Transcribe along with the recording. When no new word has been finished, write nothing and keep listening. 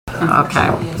Okay.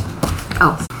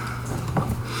 Oh.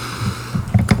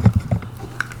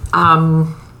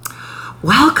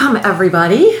 Welcome,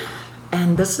 everybody.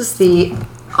 And this is the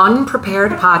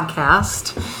Unprepared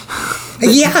podcast.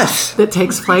 Yes. That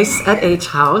takes place at H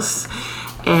House.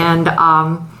 And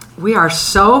we are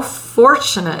so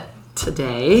fortunate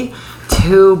today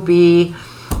to be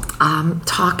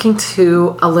talking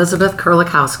to Elizabeth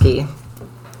Kerlikowske.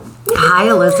 Hi,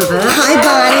 Elizabeth. Hi,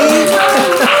 Bonnie.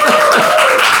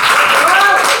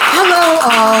 Hello,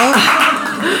 all.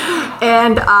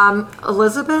 And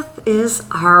Elizabeth is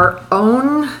our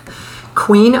own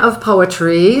queen of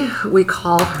poetry. We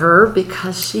call her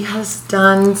because she has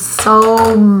done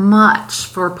so much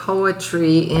for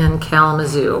poetry in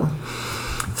Kalamazoo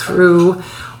through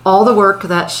all the work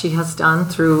that she has done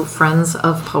through Friends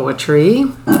of Poetry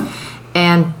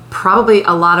and probably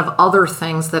a lot of other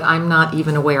things that I'm not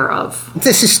even aware of.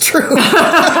 This is true.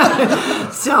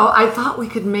 So I thought we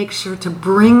could make sure to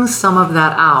bring some of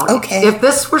that out. Okay. If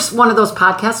this were one of those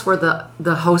podcasts where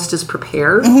the host is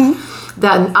prepared,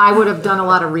 then I would have done a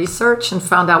lot of research and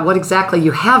found out what exactly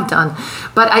you have done.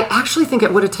 But I actually think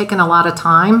it would have taken a lot of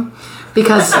time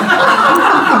because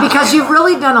you've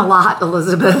really done a lot,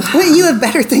 Elizabeth. Well, you have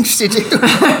better things to do.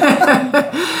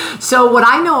 So what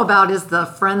I know about is the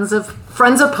Friends of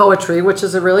Poetry, which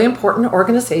is a really important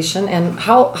organization. And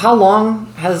how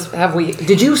long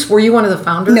were you one of the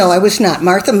founders? No, I was not.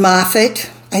 Martha Moffat,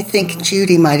 I think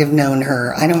Judy might have known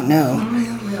her. I don't know.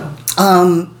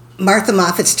 Martha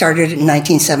Moffat started in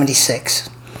 1976.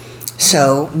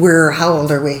 So how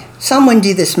old are we? Someone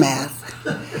do this math.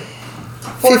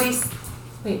 47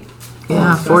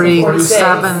 or 46.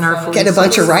 Get a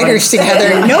bunch of writers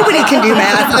together. Nobody can do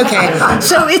math. Okay.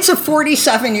 So it's a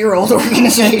 47-year-old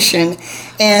organization,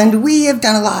 and we have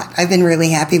done a lot. I've been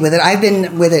really happy with it. I've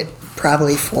been with it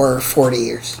probably for 40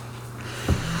 years.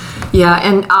 Yeah,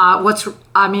 and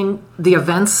the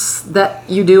events that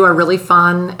you do are really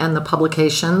fun, and the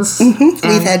publications. Mm-hmm.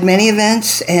 We've had many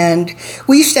events, and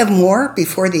we used to have more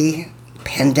before the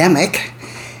pandemic.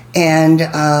 And,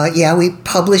 we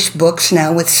publish books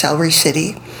now with Celery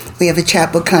City. We have a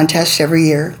chapbook contest every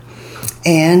year.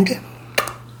 And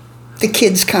the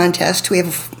kids contest. We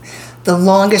have the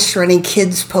longest-running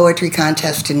kids poetry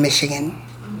contest in Michigan.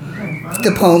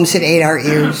 The poems that ate our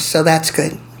ears, so that's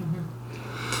good.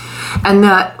 And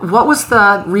what was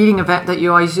the reading event that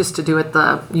you always used to do at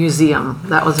the museum?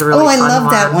 That was a really fun one. I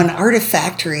love that one,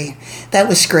 Artifactory. That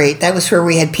was great. That was where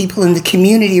we had people in the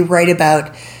community write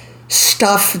about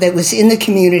stuff that was in the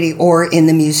community or in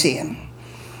the museum.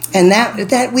 And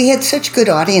that we had such good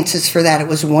audiences for that. It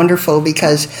was wonderful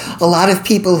because a lot of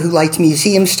people who liked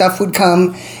museum stuff would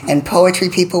come and poetry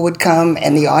people would come,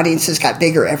 and the audiences got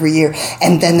bigger every year.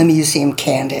 And then the museum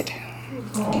canned it.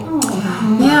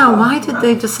 Yeah, why did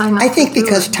they decide not to do it? I think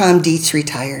because Tom Dietz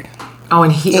retired. Oh,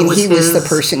 and he was the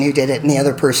person who did it, and the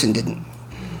other person didn't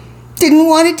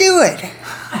want to do it.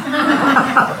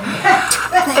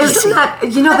 Isn't that,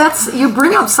 you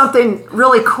bring up something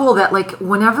really cool that, like,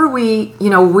 whenever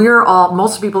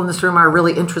most people in this room are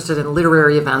really interested in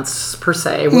literary events, per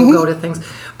se. We'll go to things.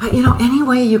 But, any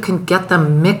way you can get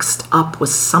them mixed up with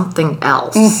something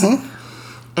else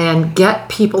and get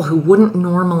people who wouldn't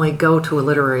normally go to a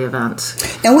literary event.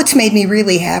 Now, what's made me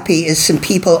really happy is some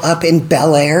people up in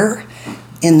Bel Air,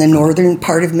 in the northern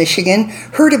part of Michigan,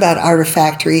 heard about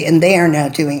Artifactory, and they are now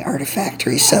doing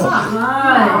Artifactory. So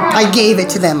I gave it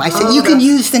to them. I said, you can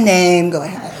use the name. Go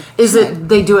ahead.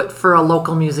 They do it for a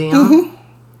local museum? Mm-hmm.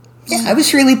 Yeah, I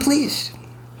was really pleased.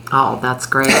 Oh, that's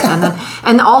great.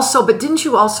 But didn't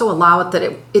you also allow it that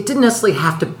it didn't necessarily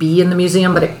have to be in the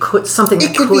museum, but it could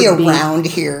be around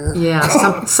here.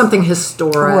 Yeah, something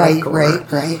historic.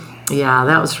 Right. Yeah,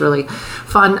 that was really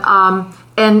fun.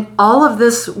 And all of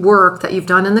this work that you've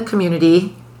done in the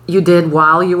community, you did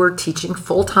while you were teaching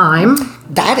full-time.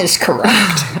 That is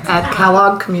correct. At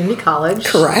Kellogg Community College.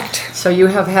 Correct. So you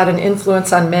have had an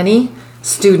influence on many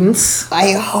students.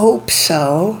 I hope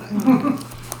so.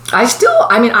 I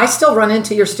still run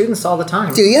into your students all the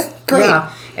time. Do you? Great.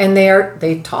 Yeah. And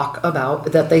they talk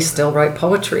about that they still write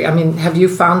poetry. I mean, have you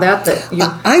found that you...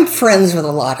 I'm friends with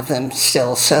a lot of them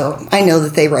still, so I know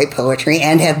that they write poetry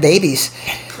and have babies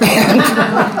and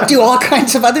do all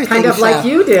kinds of other things. Kind of like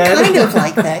you did. Kind of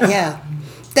like that, yeah.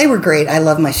 They were great. I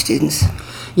love my students.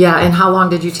 Yeah, and how long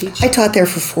did you teach? I taught there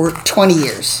for 20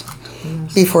 years.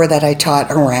 Before that, I taught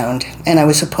around, and I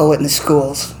was a poet in the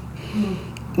schools,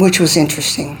 which was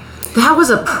interesting. That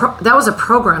was a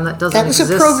program that doesn't exist.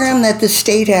 That was a program that the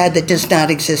state had that does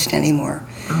not exist anymore.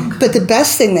 Okay. But the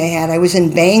best thing they had, I was in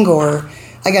Bangor.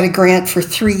 I got a grant for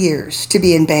 3 years to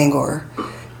be in Bangor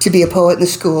to be a poet in the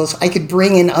schools. I could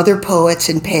bring in other poets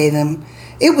and pay them.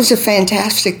 It was a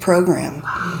fantastic program.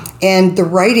 And the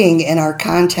writing in our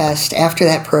contest after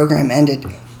that program ended,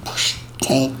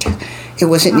 tanked. It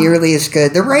wasn't nearly as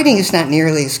good. The writing is not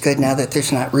nearly as good now that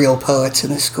there's not real poets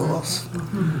in the schools.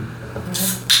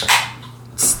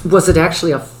 Was it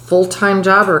actually a full-time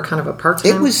job or kind of a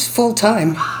part-time? It was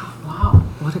full-time. Wow,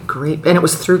 what a great... And it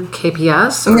was through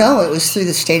KPS? Or? No, it was through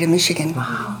the state of Michigan.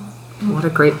 Wow, what a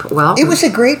great... Well, it was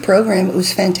a great program. It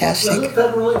was fantastic. Was it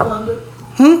federally funded?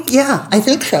 Yeah, I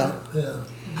think so. Yeah.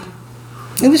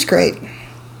 It was great.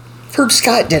 Herb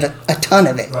Scott did a ton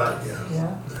of it. Right,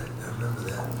 yeah. I remember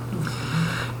that.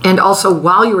 And also,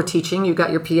 while you were teaching, you got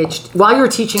your PhD. While you were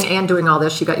teaching and doing all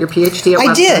this, you got your PhD at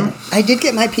Western. I did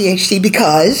get my PhD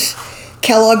because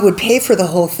Kellogg would pay for the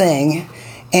whole thing,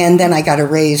 and then I got a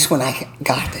raise when I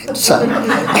got it. So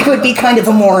I would be kind of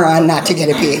a moron not to get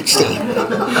a PhD.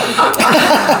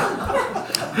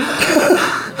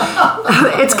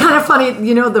 It's kind of funny,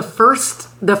 the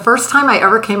first time I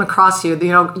ever came across you,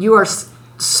 you are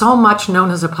so much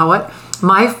known as a poet.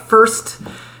 My first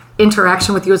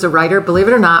interaction with you as a writer, believe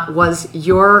it or not, was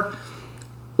your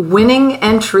winning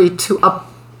entry to a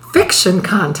fiction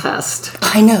contest.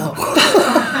 I know.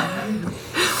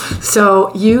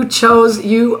 So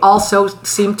you also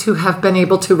seem to have been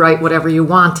able to write whatever you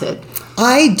wanted.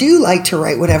 I do like to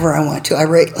write whatever I want to. I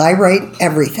write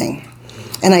everything.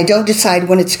 And I don't decide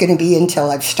when it's going to be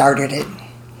until I've started it.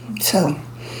 So,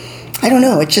 I don't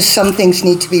know. It's just some things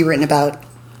need to be written about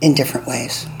in different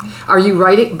ways. Are you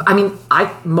writing,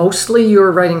 mostly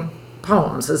you're writing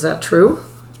poems, is that true?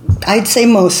 I'd say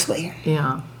mostly.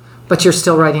 Yeah. But you're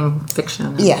still writing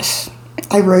fiction? Yes.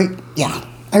 I write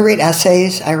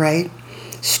essays. I write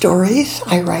stories.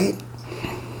 I write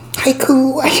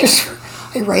haiku.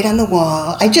 I write on the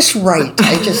wall. I just write.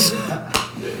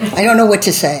 I don't know what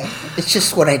to say. It's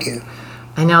just what I do.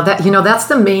 I know that, that's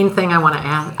the main thing I want to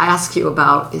ask you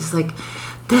about is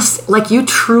this, you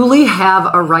truly have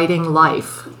a writing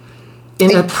life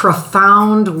in a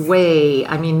profound way.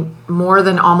 I mean, more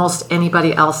than almost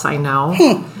anybody else I know.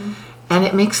 And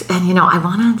it makes, I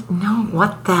want to know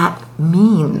what that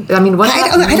means. I mean,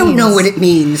 I don't know what it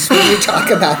means when you talk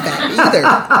about that either.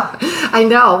 I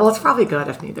know. Well, it's probably good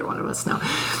if neither one of us know.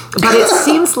 But it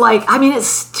seems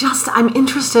it's just, I'm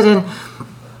interested in,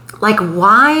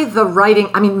 why the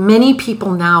writing. I mean, many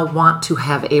people now want to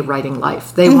have a writing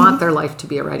life. They want their life to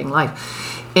be a writing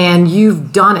life. And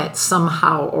you've done it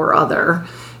somehow or other.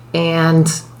 And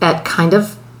at kind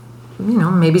of,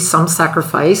 maybe some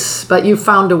sacrifice, but you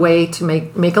found a way to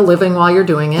make a living while you're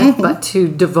doing it, but to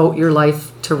devote your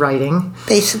life to writing.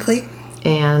 Basically.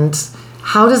 And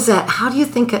how do you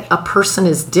think a person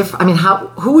is different? I mean,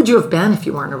 who would you have been if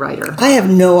you weren't a writer? I have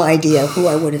no idea who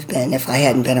I would have been if I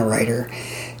hadn't been a writer.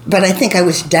 But I think I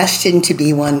was destined to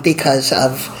be one because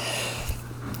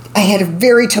I had a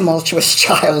very tumultuous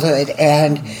childhood.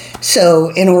 And so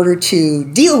in order to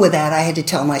deal with that, I had to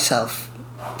tell myself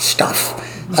stuff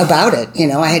about it.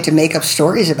 I had to make up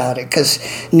stories about it because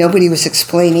nobody was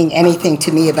explaining anything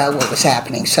to me about what was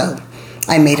happening. So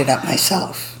I made it up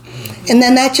myself. And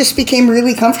then that just became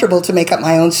really comfortable to make up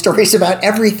my own stories about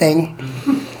everything.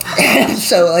 And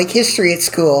so, history at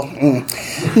school,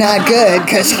 not good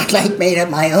because I made up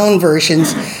my own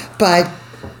versions. But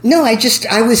no, I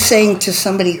was saying to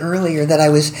somebody earlier that I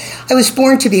was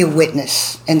born to be a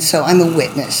witness, and so I'm a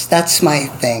witness. That's my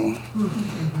thing.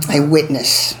 I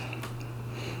witness,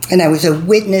 and I was a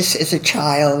witness as a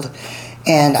child,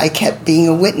 and I kept being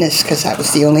a witness because that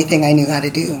was the only thing I knew how to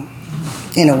do,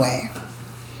 in a way.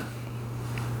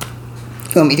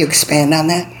 You want me to expand on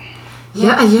that?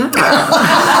 Yeah.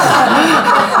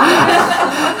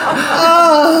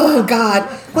 Oh, God.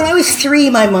 When I was 3,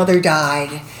 my mother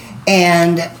died.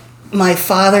 And my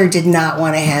father did not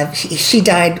want to have... She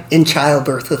died in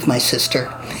childbirth with my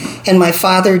sister. And my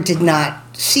father did not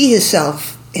see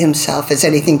himself as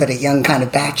anything but a young kind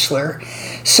of bachelor.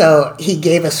 So he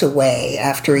gave us away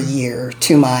after a year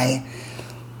to my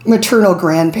maternal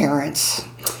grandparents.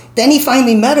 Then he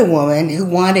finally met a woman who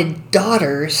wanted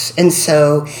daughters, and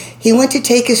so he went to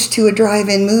take us to a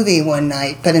drive-in movie one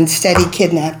night, but instead he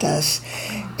kidnapped us.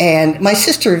 And my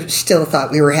sister still thought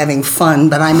we were having fun,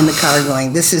 but I'm in the car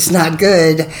going, this is not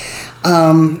good.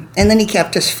 And then he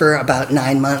kept us for about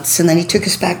 9 months, and then he took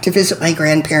us back to visit my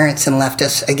grandparents and left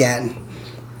us again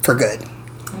for good.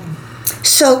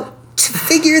 So to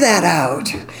figure that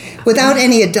out, without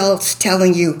any adults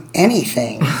telling you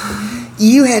anything...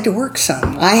 You had to work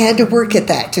some. I had to work at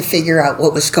that to figure out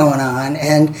what was going on.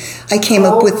 And I came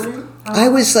up with, I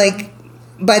was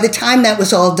by the time that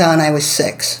was all done, I was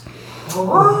 6.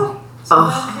 Oh, so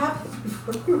what happened before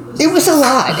It was a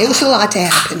lot. It was a lot to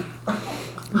happen.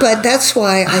 But that's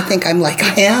why I think I'm like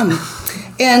I am.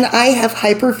 And I have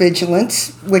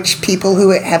hypervigilance, which people who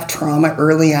have trauma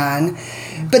early on.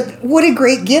 But what a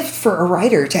great gift for a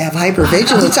writer to have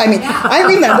hypervigilance. I mean, I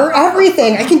remember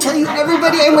everything. I can tell you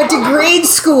everybody I went to grade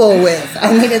school with.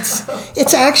 I mean,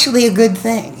 it's actually a good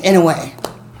thing in a way.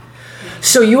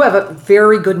 So you have a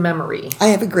very good memory. I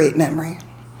have a great memory.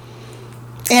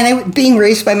 And being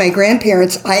raised by my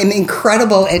grandparents, I am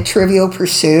incredible at Trivial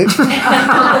Pursuit.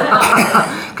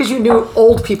 Because you knew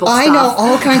old people stuff. I know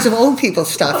all kinds of old people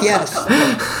stuff, yes.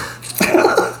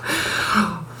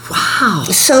 Wow.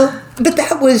 So, but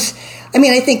that was, I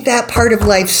mean, I think that part of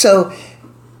life, so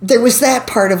there was that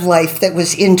part of life that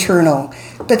was internal,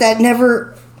 but that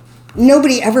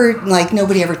nobody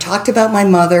ever talked about my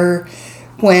mother.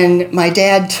 When my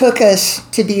dad took us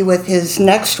to be with his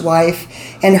next wife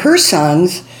and her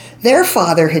sons, their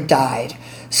father had died.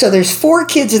 So there's 4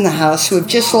 kids in the house who have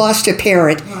just lost a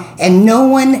parent, and no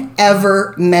one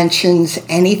ever mentions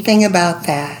anything about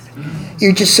that.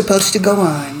 You're just supposed to go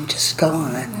on, just go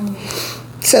on.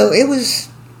 So it was.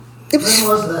 When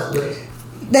was that, Liz?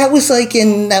 That was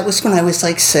when I was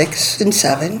like 6 and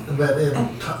 7. But in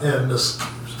the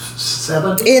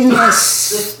 70s? In the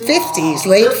 50s,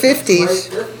 late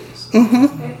 50s.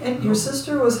 Mm-hmm. And your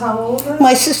sister was how old then?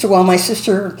 My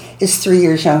sister is 3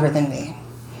 years younger than me.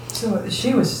 So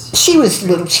she was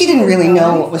little. She didn't really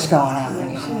know what was going on.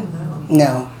 She didn't know.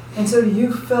 No. And so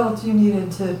you felt you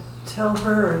needed to tell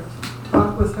her or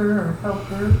talk with her or help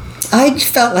her? I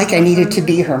felt like I needed to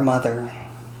be her mother.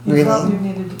 You felt you Really.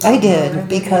 needed to I talk to her,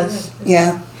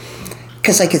 did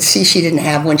because I could see she didn't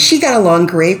have one. She got along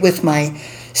great with my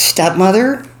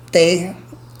stepmother. They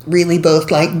really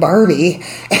both liked Barbie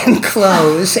and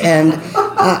clothes, and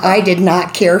I did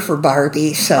not care for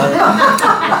Barbie, so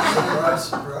Surprise,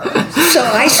 surprise. so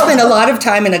I spent a lot of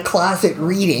time in a closet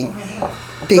reading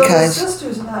because So the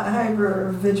sister's not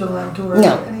hyper vigilant or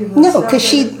No. any of the No, stuff 'cause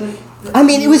she- that I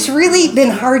mean, it was really been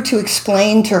hard to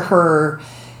explain to her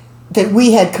that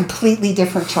we had completely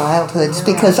different childhoods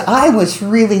because I was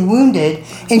really wounded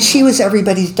and she was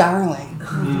everybody's darling.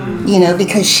 You know,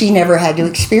 because she never had to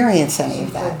experience any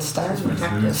of that stuff.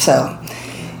 So,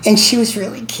 and she was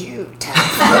really cute. But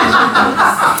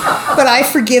I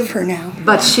forgive her now.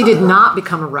 But she did not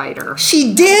become a writer.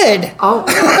 She did. Oh,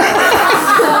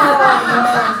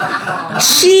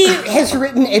 She has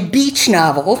written a beach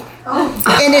novel.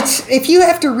 And it's, if you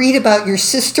have to read about your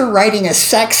sister writing a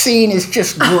sex scene, is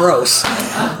just gross.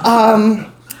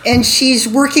 And she's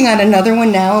working on another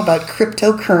one now about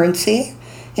cryptocurrency.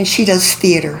 And she does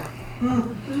theater.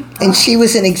 And she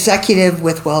was an executive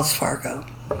with Wells Fargo.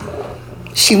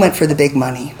 She went for the big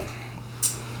money.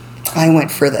 I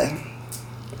went for the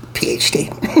PhD.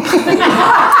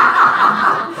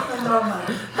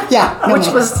 Yeah. no which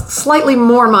money. was slightly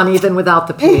more money than without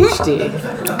the PhD.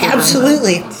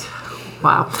 Absolutely.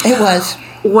 Wow. It was.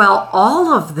 Well,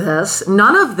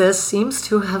 none of this seems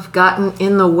to have gotten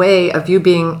in the way of you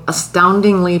being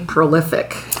astoundingly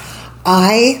prolific.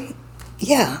 I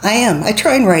am. I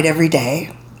try and write every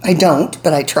day. I don't,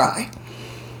 but I try.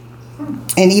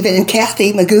 And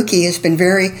Kathy Maguki has been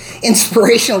very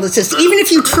inspirational. That says, even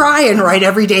if you try and write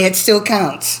every day, it still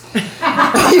counts. Even if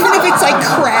it's like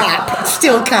crap, it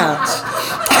still counts.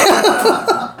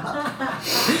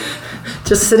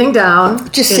 Just sitting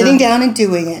down. Sitting down and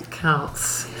doing it.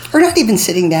 Counts. Or not even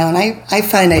sitting down. I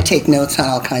find I take notes on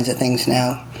all kinds of things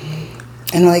now.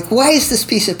 And I'm like, why is this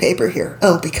piece of paper here?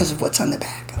 Oh, because of what's on the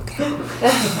back. Okay.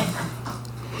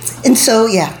 And so,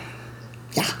 yeah.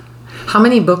 How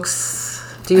many books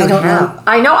do you I don't have? know.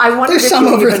 I know. I wondered There's if some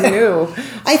you over even there. knew.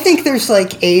 I think there's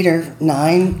like 8 or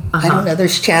 9. I don't know.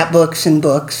 There's chapbooks and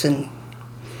books and.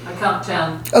 I count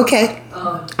 10. Okay.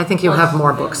 I think you have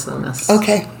more books than this.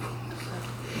 Okay.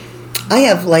 I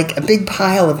have like a big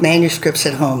pile of manuscripts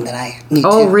at home that I need to.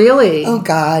 Oh, really? Oh,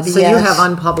 God. So yes. you have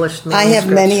unpublished I manuscripts.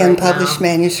 have many right unpublished now.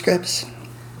 manuscripts.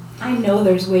 I know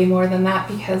there's way more than that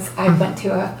because I went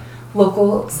to a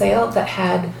local sale that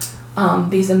had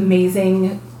these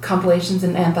amazing compilations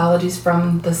and anthologies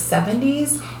from the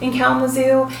 70s in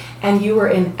Kalamazoo, and you were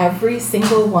in every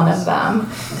single one of them,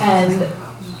 and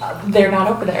they're not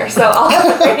over there. So I'll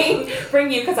have to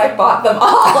bring you because I bought them all.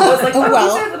 I was like, Oh,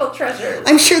 well. these are little treasures.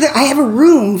 I'm sure that I have a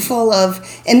room full of,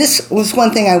 and this was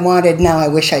one thing I wanted, now I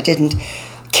wish I didn't.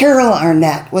 Carol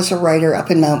Arnett was a writer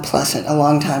up in Mount Pleasant a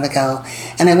long time ago,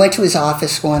 and I went to his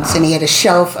office once, and he had a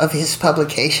shelf of his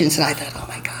publications, and I thought, oh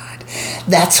my God,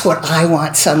 that's what I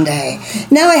want someday.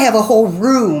 Now I have a whole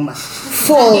room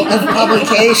full of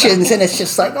publications, and it's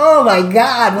just like, oh my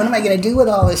God, what am I going to do with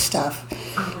all this stuff?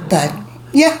 But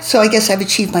Yeah, so I guess I've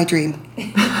achieved my dream.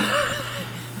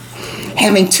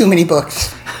 Having too many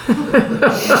books.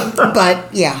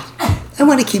 But yeah, I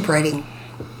want to keep writing.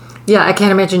 Yeah, I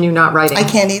can't imagine you not writing. I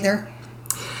can't either.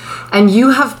 And you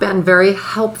have been very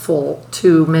helpful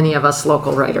to many of us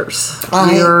local writers.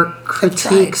 Your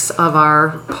critiques of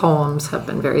our poems have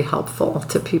been very helpful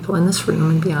to people in this room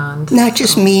and beyond. Not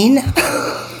just mean.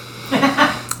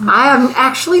 I have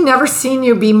actually never seen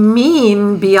you be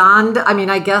mean beyond, I mean,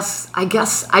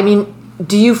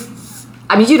 do you,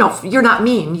 you don't, you're not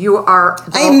mean. You are.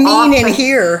 I'm mean in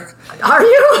here. Are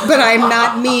you? But I'm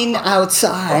not mean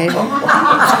outside.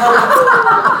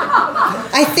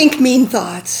 I think mean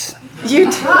thoughts.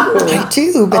 You do. I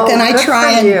do, but then I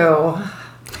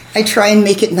try and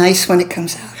make it nice when it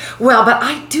comes out. Well, but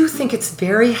I do think it's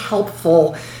very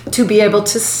helpful to be able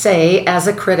to say as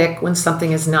a critic when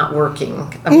something is not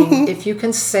working. I mean, if you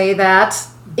can say that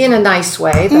in a nice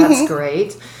way, that's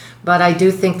great. But I do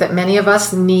think that many of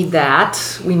us need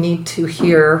that. We need to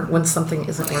hear when something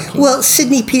isn't working. Well,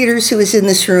 Sydney Peters, who is in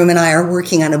this room, and I are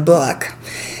working on a book.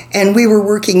 And we were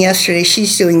working yesterday.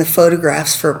 She's doing the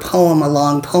photographs for a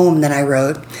long poem that I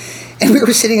wrote. And we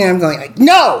were sitting there, I'm going like,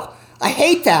 no, I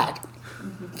hate that.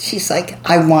 She's like,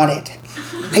 I want it.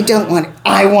 I don't want it.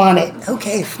 I want it.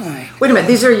 Okay, fine. Wait a minute.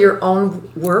 These are your own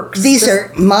works? These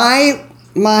are my.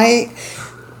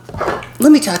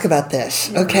 Let me talk about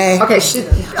this, okay? Okay,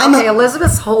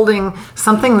 Elizabeth's holding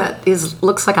something that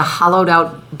looks like a hollowed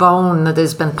out bone that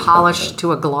has been polished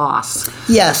to a gloss.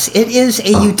 Yes, it is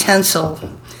a utensil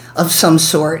of some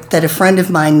sort that a friend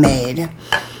of mine made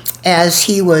as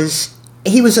he was a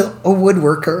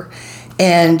woodworker,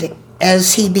 and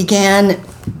as he began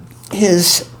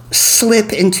his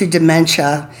slip into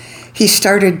dementia, he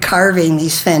started carving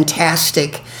these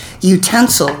fantastic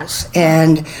utensils,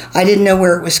 and I didn't know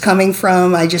where it was coming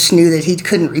from. I just knew that he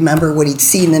couldn't remember what he'd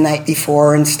seen the night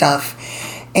before and stuff.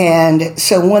 And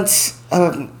so once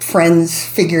friends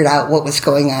figured out what was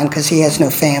going on, because he has no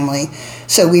family,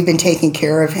 so we've been taking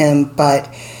care of him, but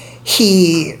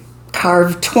he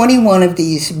carved 21 of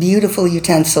these beautiful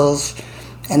utensils,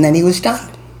 and then he was done.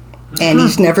 And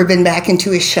he's never been back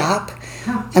into his shop.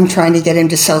 I'm trying to get him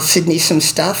to sell Sydney some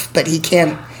stuff, but he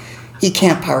can't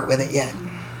part with it yet.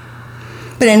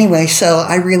 But anyway, so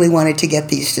I really wanted to get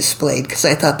these displayed because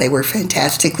I thought they were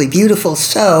fantastically beautiful.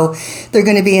 So they're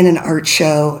going to be in an art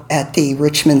show at the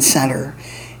Richmond Center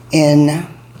in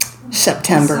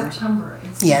September.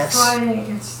 It's yes. Friday.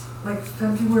 It's like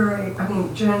September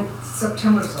 22nd.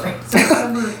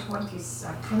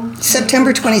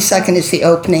 September 22nd is the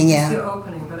opening, It's the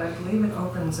opening, but I believe it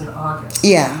opens in August.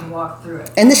 Yeah. You can walk through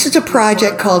it. And this is a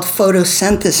project called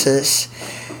Photosynthesis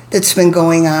that's been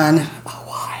going on a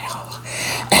while,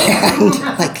 and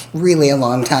like really a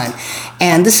long time.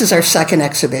 And this is our second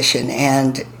exhibition,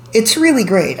 and it's really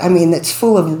great. I mean, it's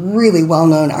full of really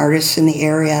well-known artists in the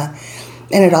area,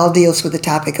 and it all deals with the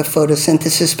topic of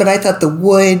photosynthesis. But I thought the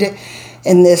wood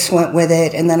and this went with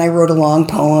it, and then I wrote a long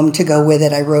poem to go with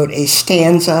it. I wrote a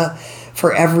stanza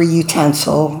for every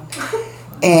utensil,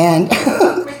 and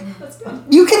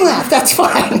you can laugh, that's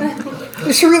fine.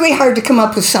 It's really hard to come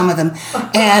up with some of them.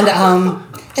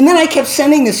 And then I kept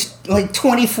sending this like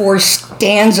 24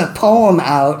 stanza poem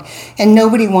out, and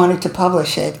nobody wanted to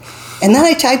publish it. And then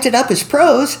I typed it up as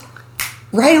prose.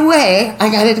 Right away, I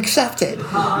got it accepted.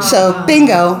 So,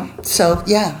 bingo. So,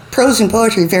 yeah, prose and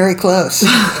poetry, very close.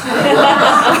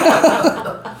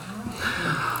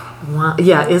 Wow.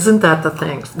 Yeah, isn't that the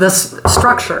thing? This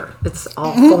structure. It's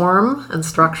all form and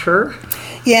structure.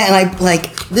 Yeah, and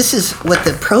this is what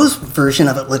the prose version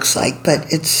of it looks like, but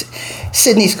it's,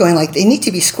 Sydney's going like, they need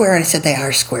to be square, and I said they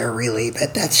are square, really,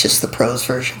 but that's just the prose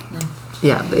version.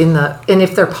 Yeah, and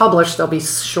if they're published, they'll be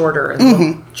shorter and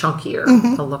look chunkier.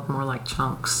 They'll look more like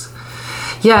chunks.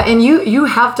 Yeah, and you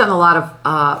have done a lot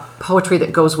of poetry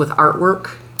that goes with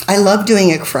artwork. I love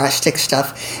doing acrostic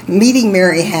stuff. Meeting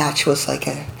Mary Hatch was like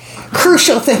a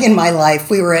crucial thing in my life.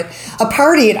 We were at a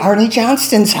party at Arnie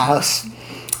Johnston's house,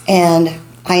 and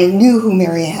I knew who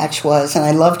Mary Hatch was, and I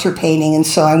loved her painting, and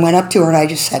so I went up to her and I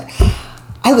just said,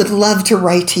 I would love to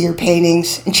write to your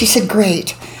paintings. And she said,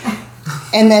 great.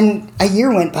 And then a year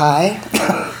went by,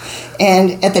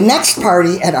 and at the next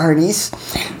party at Arnie's,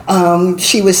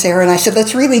 she was there, and I said,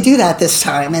 let's really do that this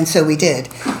time, and so we did.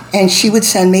 And she would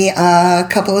send me a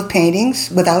couple of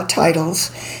paintings without titles,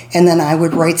 and then I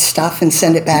would write stuff and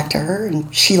send it back to her,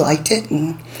 and she liked it,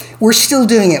 and we're still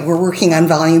doing it. We're working on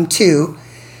volume 2.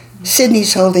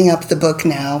 Sydney's holding up the book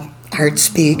now, Art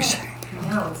Speaks.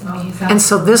 And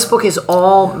so this book is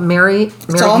all Mary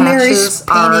It's all Mary's Hatch's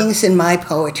paintings and my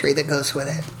poetry that goes with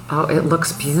it. Oh, it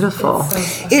looks beautiful.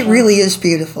 It really is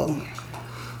beautiful.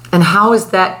 And how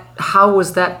was that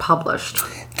published?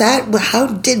 How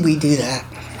did we do that?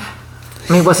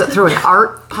 I mean, was it through an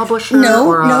art publisher?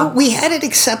 No. We had it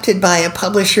accepted by a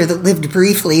publisher that lived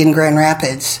briefly in Grand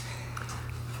Rapids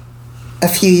a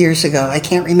few years ago. I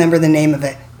can't remember the name of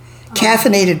it.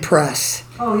 Caffeinated Press.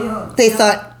 Oh, yeah.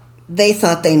 They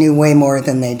thought they knew way more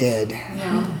than they did.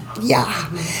 Yeah.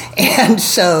 And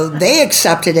so they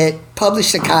accepted it,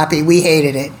 published a copy. We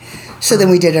hated it. So then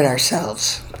we did it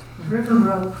ourselves. River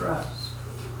Run Press.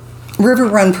 River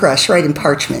Run Press, right, in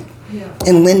parchment. Yeah.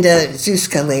 And Linda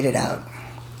Zuska laid it out.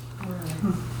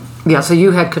 Yeah, so you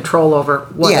had control over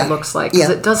what Yeah, it looks like. Because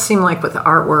yeah. it does seem like with the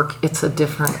artwork, it's a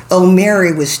different... Oh,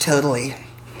 Mary was totally...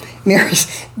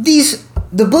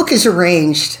 The book is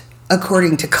arranged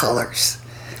according to colors.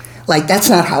 Like, that's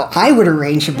not how I would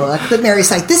arrange a book, but Mary's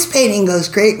like, this painting goes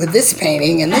great with this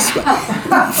painting and this one.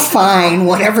 Fine,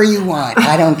 whatever you want.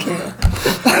 I don't care.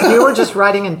 You were just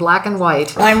writing in black and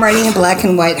white. I'm writing in black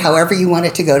and white, however you want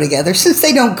it to go together. Since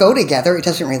they don't go together, it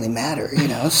doesn't really matter,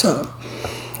 so...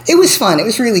 It was fun. It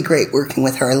was really great working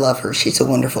with her. I love her. She's a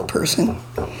wonderful person.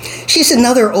 She's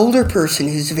another older person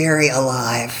who's very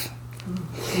alive.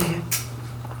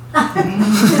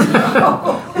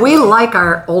 We like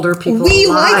our older people We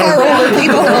alive. like our older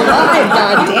people alive,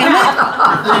 God damn it.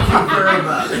 Thank you very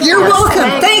much. You're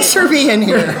welcome. Thanks for being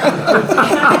here.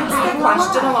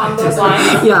 Question along those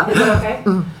lines. Yeah. Is it okay?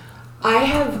 I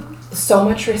have so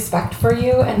much respect for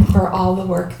you and for all the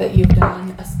work that you've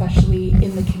done, especially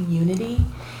in the community.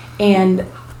 And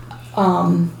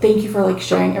thank you for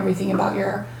sharing everything about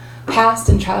your past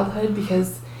and childhood,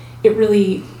 because it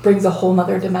really brings a whole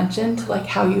nother dimension to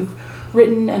how you've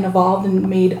written and evolved and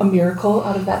made a miracle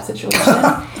out of that situation.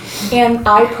 And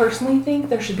I personally think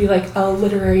there should be a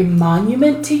literary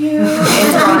monument to you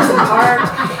in Johnson Park.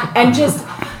 And just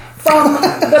from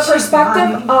the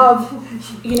perspective of,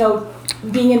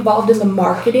 being involved in the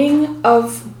marketing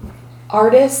of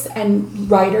artists and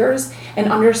writers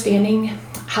and understanding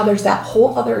how there's that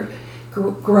whole other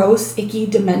gross, icky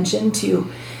dimension to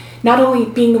not only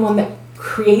being the one that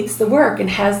creates the work and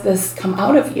has this come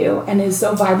out of you and is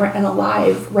so vibrant and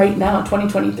alive right now,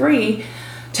 2023,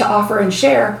 to offer and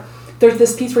share. There's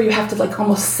this piece where you have to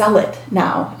almost sell it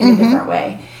now in a different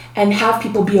way and have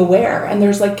people be aware. And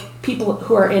there's people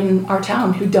who are in our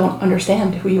town who don't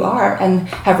understand who you are and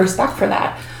have respect for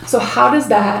that. So how does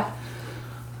that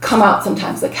come out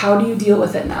sometimes? How do you deal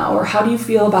with it now? Or how do you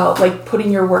feel about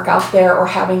putting your work out there or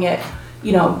having it,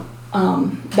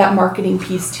 that marketing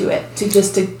piece to it to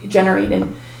generate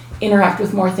and interact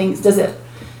with more things? Is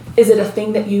it a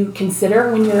thing that you consider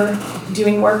when you're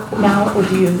doing work now, or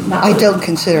do you not? I don't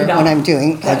consider it when I'm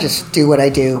doing. I just do what I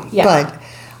do. Yeah. But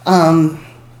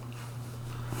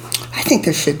I think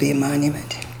there should be a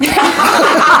monument.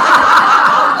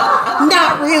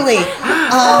 Not really.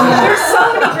 There's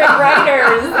so many great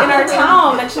writers in our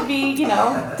town that should be,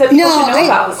 that people should know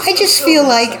about. I just feel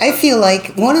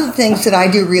like one of the things that I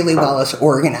do really well is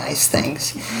organize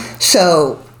things.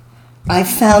 So I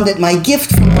found that my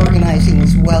gift from organizing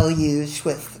was well used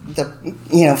with the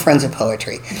Friends of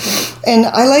Poetry. And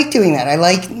I like doing that. I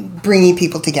like bringing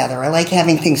people together. I like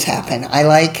having things happen.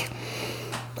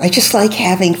 I just like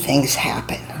having things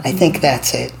happen. I think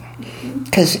that's it.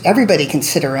 Because everybody can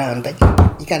sit around, but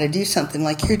you got to do something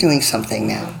like you're doing something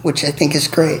now, which I think is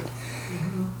great.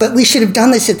 But we should have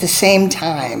done this at the same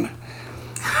time.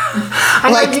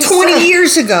 20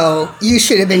 years ago, you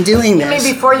should have been doing this.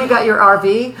 Maybe before you got your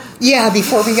RV? Yeah,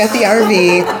 before we got the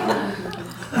RV.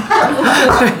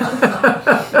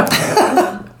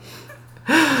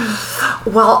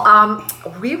 Well,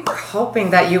 we were hoping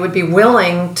that you would be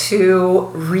willing to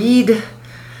read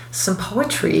some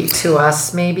poetry to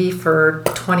us, maybe for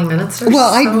 20 minutes or so.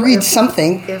 Well, I'd read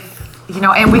something.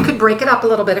 And we could break it up a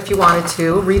little bit if you wanted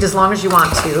to. Read as long as you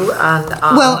want to. And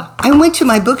well, I went to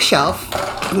my bookshelf,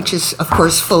 which is, of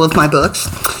course, full of my books,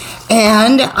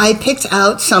 and I picked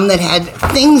out some that had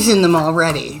things in them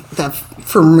already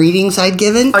from readings I'd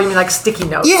given. Oh, you mean sticky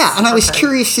notes? Yeah, and I was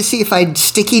curious to see if I'd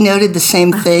sticky noted the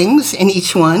same things in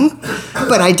each one,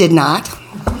 but I did not.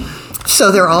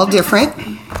 So they're all different.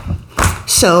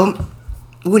 So,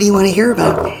 what do you want to hear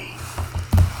about?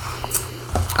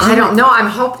 I don't know. I'm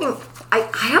hoping... I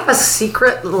have a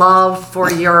secret love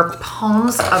for your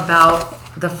poems about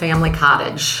the family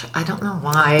cottage. I don't know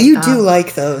why. You do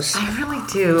like those. I really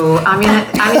do. I mean,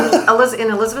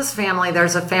 in Elizabeth's family,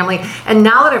 there's a family... And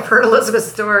now that I've heard Elizabeth's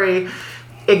story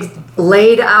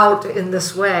laid out in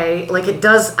this way, it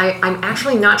does... I'm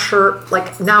actually not sure,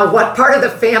 now what part of the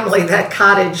family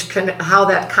how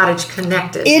that cottage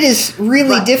connected. It is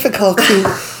really difficult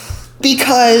to...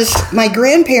 Because my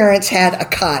grandparents had a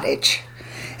cottage.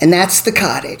 and that's the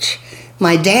cottage.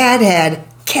 My dad had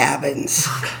cabins,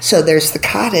 so there's the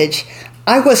cottage.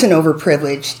 I wasn't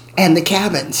overprivileged, and the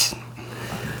cabins.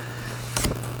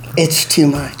 It's too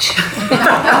much.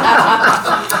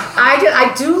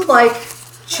 I do like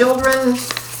children,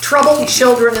 troubled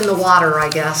children in the water, I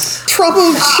guess.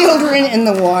 Troubled children in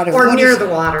the water. Or What near is- the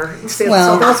water. See,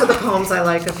 Well- so those are the poems I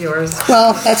like of yours.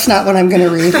 Well, that's not what I'm going to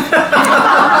read.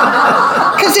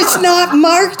 Because it's not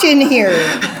marked in here.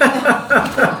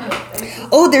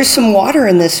 Oh, there's some water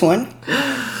in this one.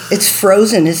 It's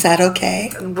frozen. Is that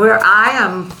okay? Where I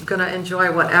am going to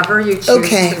enjoy whatever you choose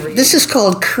Okay. to read. This is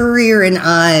called Career in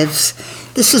Ives.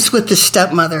 This is with the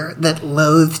stepmother that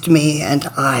loathed me, and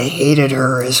I hated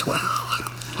her as well.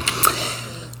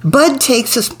 Bud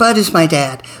is my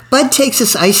dad. Bud takes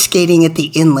us ice skating at the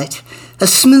inlet, a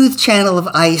smooth channel of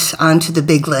ice onto the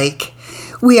big lake.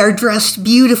 We are dressed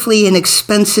beautifully in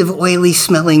expensive,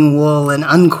 oily-smelling wool and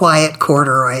unquiet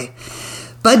corduroy.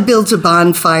 Bud builds a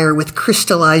bonfire with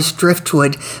crystallized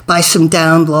driftwood by some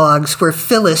downed logs where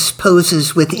Phyllis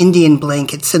poses with Indian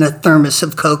blankets and a thermos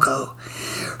of cocoa.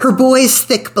 Her boys'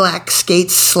 thick black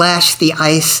skates slash the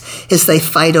ice as they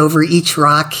fight over each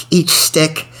rock, each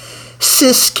stick.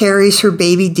 Sis carries her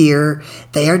baby deer.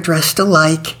 They are dressed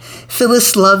alike.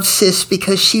 Phyllis loves Sis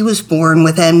because she was born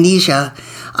with amnesia.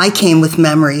 I came with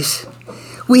memories.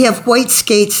 We have white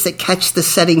skates that catch the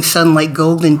setting sun like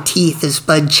golden teeth as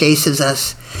Bud chases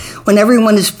us. When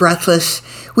everyone is breathless,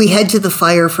 we head to the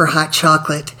fire for hot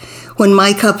chocolate. When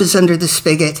my cup is under the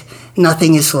spigot,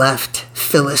 nothing is left.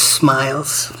 Phyllis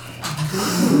smiles.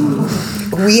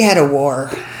 We had a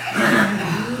war.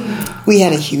 We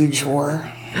had a huge war.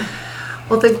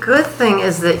 Well, the good thing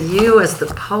is that you, as the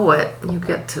poet, you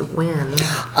get to win.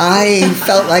 I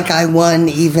felt like I won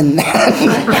even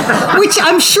then, which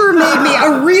I'm sure made me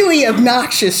a really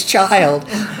obnoxious child.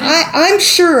 I'm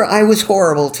sure I was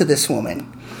horrible to this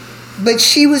woman, but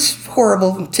she was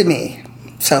horrible to me,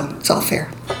 so it's all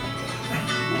fair.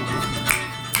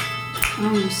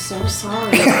 I'm so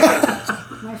sorry.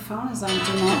 My phone is on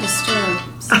Do Not Disturb.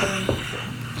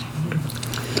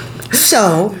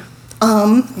 So,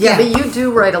 Yeah, but you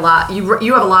do write a lot. You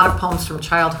have a lot of poems from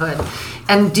childhood,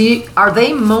 and are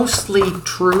they mostly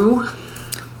true?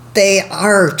 they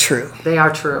are true. They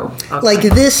are true. Okay. Like,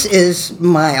 this is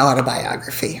my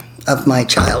autobiography of my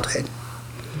childhood.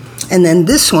 And then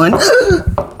this one,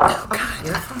 oh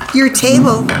God, your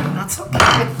table. That's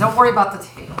okay. Don't worry about the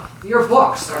table. Your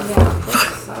books are.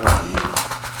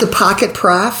 The Pocket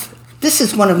Prof. This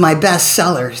is one of my best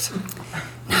sellers.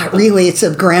 Not really, it's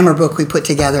a grammar book we put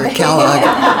together at Kellogg.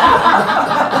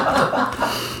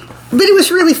 But it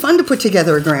was really fun to put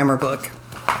together a grammar book.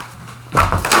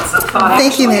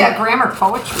 Thank you, ma'am. A grammar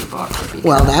poetry book would be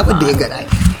Well, that would be a good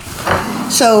idea.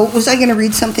 So, was I going to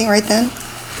read something right then?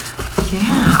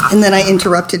 Yeah. And then I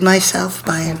interrupted myself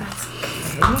by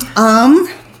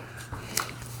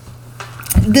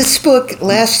this book,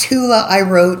 Last Hula, I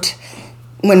wrote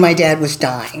when my dad was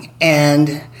dying.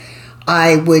 And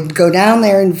I would go down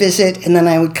there and visit, and then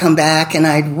I would come back and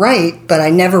I'd write, but I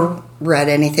never read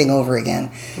anything over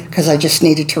again because I just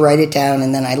needed to write it down.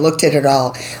 And then I looked at it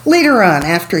all later on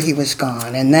after he was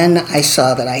gone. And then I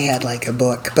saw that I had like a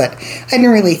book, but I didn't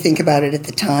really think about it at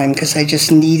the time because I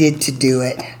just needed to do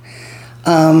it.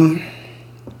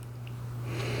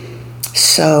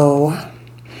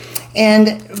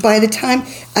 And by the time,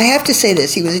 I have to say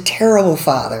this, he was a terrible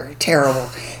father, terrible.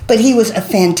 But he was a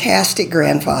fantastic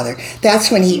grandfather. That's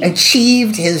when he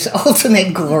achieved his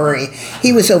ultimate glory.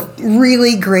 He was a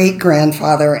really great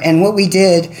grandfather. And what we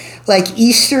did, like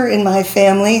Easter in my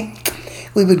family,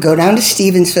 we would go down to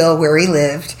Stevensville where he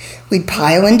lived. We'd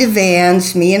pile into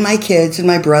vans, me and my kids and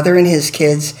my brother and his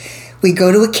kids. We'd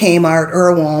go to a Kmart or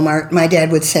a Walmart. My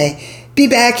dad would say, "Be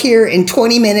back here in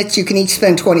 20 minutes. You can each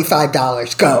spend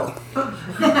 $25. Go."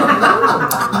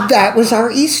 That was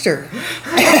our Easter.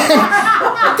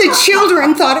 The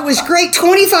children thought it was great.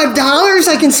 $25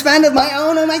 I can spend of my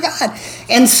own. Oh my God.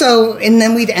 And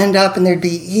then we'd end up and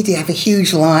he'd have a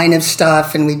huge line of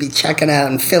stuff and we'd be checking out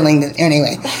and filling it.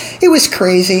 Anyway, it was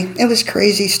crazy. It was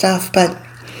crazy stuff. But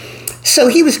so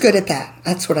he was good at that.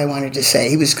 That's what I wanted to say.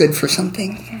 He was good for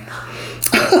something.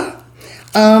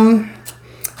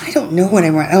 I don't know what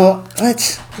I want. Oh, You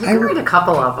can read a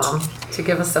couple of them to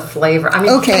give us a flavor. I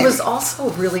mean, Okay. he was also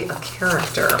really a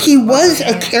character. He was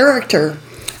a character.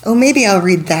 Oh, maybe I'll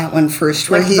read that one first.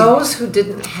 Like those who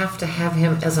didn't have to have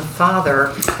him as a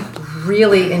father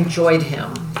really enjoyed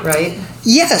him, right?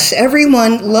 Yes,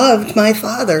 everyone loved my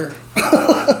father.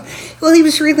 Well, he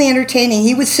was really entertaining.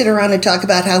 He would sit around and talk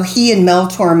about how he and Mel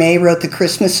Torme wrote the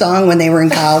Christmas song when they were in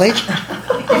college.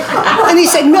 And he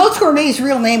said, Mel Torme's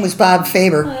real name was Bob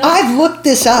Faber. I've looked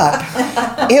this up.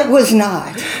 It was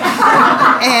not.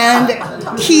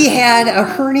 And he had a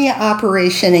hernia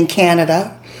operation in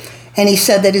Canada. And he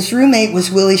said that his roommate was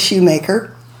Willie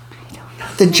Shoemaker,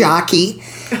 the jockey.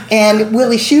 And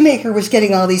Willie Shoemaker was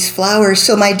getting all these flowers.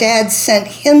 So my dad sent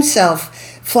himself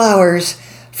flowers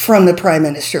from the Prime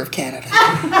Minister of Canada.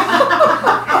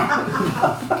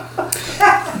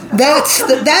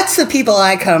 That's the people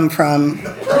I come from.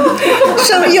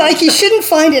 So you shouldn't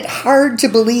find it hard to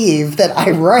believe that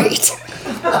I write.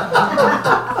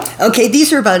 Okay,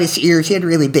 these are about his ears. He had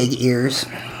really big ears.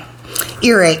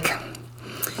 Earache.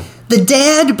 The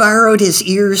dad borrowed his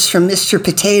ears from Mr.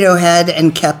 Potato Head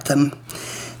and kept them.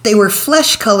 They were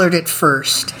flesh-colored at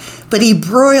first, but he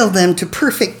broiled them to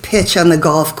perfect pitch on the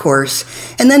golf course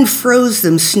and then froze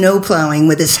them snowplowing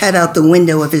with his head out the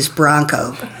window of his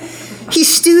Bronco. He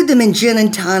stewed them in gin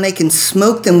and tonic and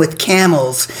smoked them with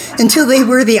Camels until they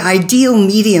were the ideal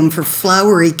medium for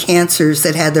flowery cancers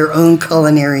that had their own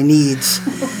culinary needs.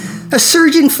 A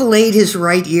surgeon filleted his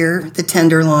right ear, the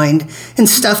tenderloin, and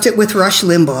stuffed it with Rush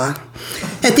Limbaugh.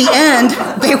 At the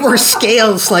end, they wore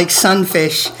scales like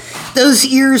sunfish. Those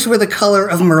ears were the color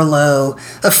of Merlot,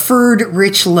 a furred,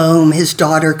 rich loam his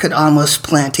daughter could almost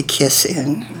plant a kiss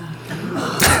in.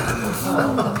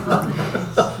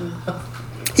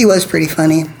 He was pretty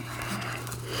funny.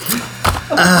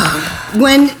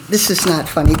 This is not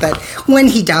funny, but when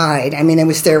he died, I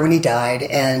was there when he died,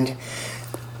 and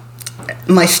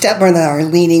my stepmother and I are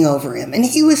leaning over him, and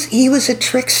he was a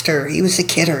trickster, he was a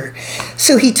kidder.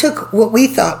 So he took what we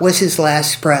thought was his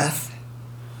last breath.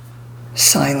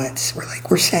 Silence.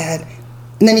 We're sad.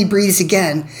 And then he breathes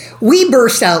again. We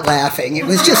burst out laughing. It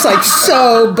was just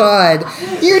so Bud.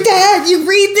 Your dad, you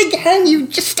breathed again. You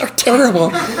just are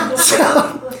terrible.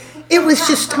 So it was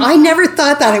just, I never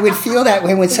thought that I would feel that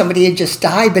way when somebody had just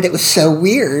died, but it was so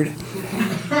weird.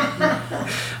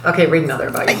 Okay, read another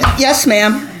about you. Yes,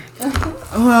 ma'am.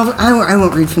 Well, I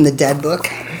won't read from the dead book.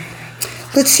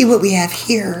 Let's see what we have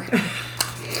here.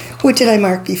 What did I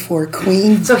mark before?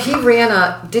 Queen? So he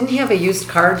didn't he have a used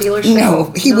car dealership?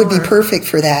 No, he would be perfect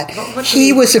for that.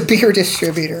 He was a beer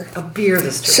distributor. A beer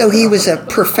distributor. So he was a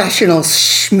professional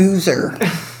schmoozer.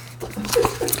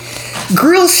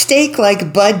 Grill steak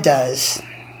like Bud does.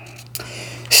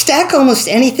 Stack almost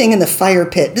anything in the fire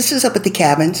pit. This is up at the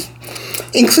cabins.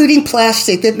 Including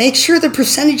plastic, but make sure the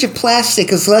percentage of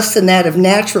plastic is less than that of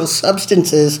natural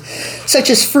substances, such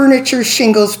as furniture,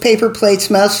 shingles, paper plates,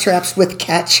 mousetraps with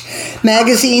catch,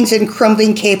 magazines, and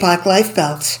crumbling K-pop life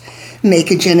belts. Make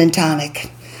a gin and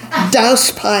tonic.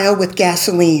 Douse pile with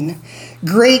gasoline.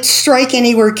 Grate strike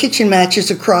anywhere kitchen matches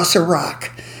across a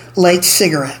rock. Light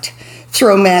cigarette.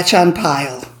 Throw match on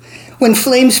pile. When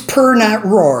flames purr, not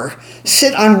roar,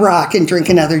 sit on rock and drink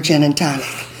another gin and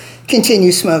tonic.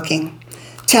 Continue smoking.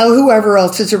 Tell whoever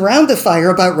else is around the fire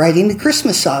about writing the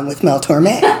Christmas song with Mel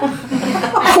Torme.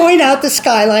 Point out the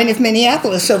skyline of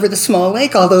Minneapolis over the small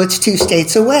lake, although it's 2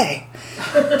 states away.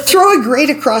 Throw a grate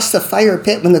across the fire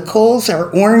pit when the coals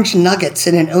are orange nuggets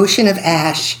in an ocean of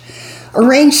ash.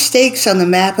 Arrange steaks on the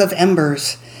map of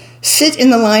embers. Sit in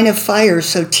the line of fire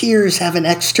so tears have an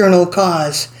external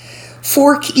cause.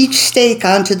 Fork each steak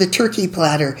onto the turkey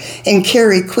platter and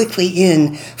carry quickly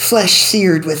in, flesh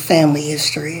seared with family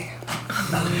history.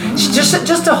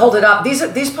 Just to hold it up,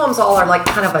 these poems all are like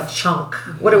kind of a chunk.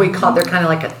 What do we call? They're kind of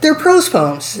like a. They're prose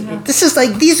poems.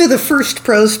 Mm-hmm. These are the first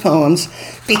prose poems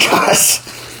because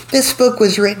this book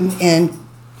was written in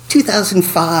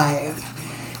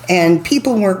 2005, and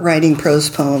people weren't writing prose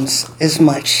poems as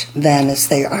much then as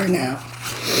they are now.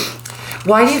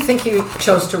 Why do you think you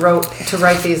chose to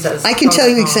write these as I can tell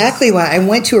you exactly why. I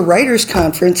went to a writer's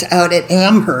conference out at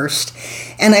Amherst,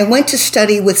 and I went to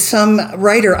study with some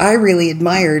writer I really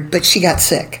admired, but she got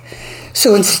sick.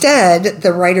 So instead,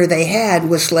 the writer they had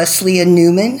was Leslie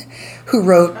Newman, who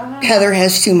wrote Heather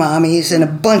Has Two Mommies and a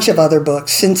bunch of other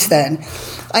books since then.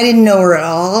 I didn't know her at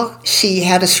all. She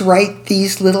had us write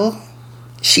these little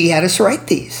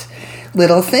things.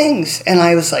 And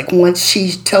I was like, once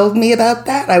she told me about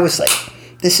that, I was like,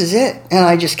 this is it. And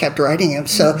I just kept writing them.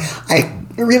 So I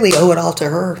really owe it all to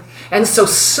her. And so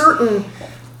certain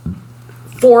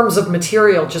forms of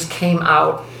material just came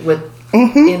out with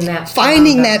in that.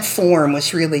 Finding that form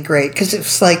was really great because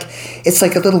it's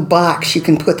like a little box you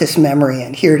can put this memory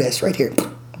in. Here it is, right here.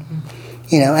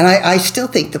 And I still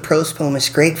think the prose poem is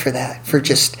great for that, for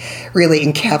just really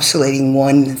encapsulating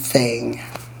one thing.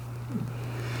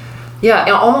 Yeah,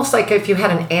 and almost like if you had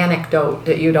an anecdote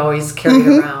that you'd always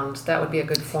carry around, that would be a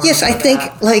good form. Yes, I for think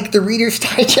that. like the Reader's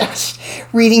Digest,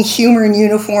 reading Humor in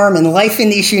Uniform and Life in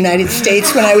these United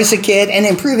States when I was a kid and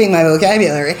improving my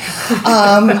vocabulary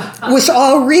was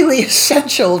all really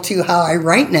essential to how I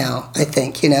write now, I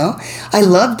think, I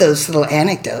love those little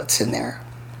anecdotes in there.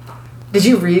 Did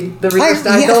you read the Reader's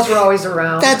Digest? yeah. Those were always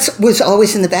around. That was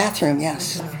always in the bathroom,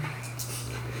 yes.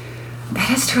 That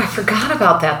is true. I forgot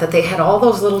about that they had all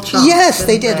those little chunks. Yes,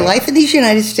 they didn't did. Life in these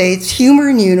United States, Humor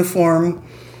in Uniform,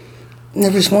 and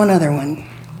there was one other one.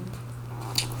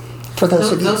 For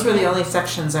those of you. Those were the only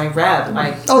sections I read.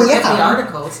 I Oh, read yeah. the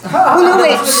articles. Well, no,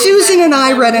 wait. Susan and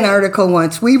I read an article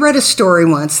once. We read a story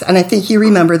once, and I think you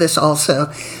remember this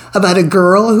also, about a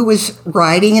girl who was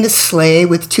riding in a sleigh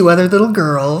with two other little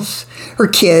girls, her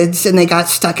kids, and they got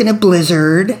stuck in a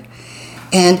blizzard.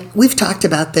 And we've talked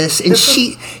about this, and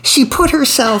she put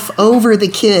herself over the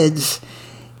kids,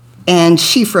 and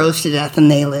she froze to death, and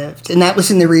they lived. And that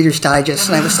was in the Reader's Digest,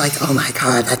 and I was like, oh my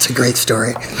God, that's a great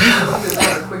story. A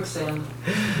lot of quicksand.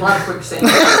 A lot of quicksand.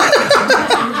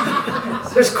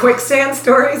 There's quicksand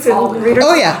stories in Reader's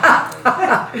Oh,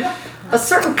 yeah. A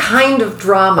certain kind of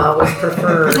drama was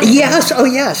preferred. Yes, oh,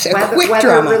 yes. A quick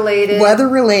drama. Weather-related.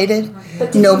 Weather-related.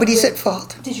 But did Nobody's you at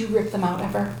fault. Did you rip them out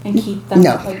ever and keep them?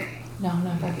 No. No,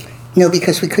 never. No,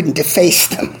 because we couldn't deface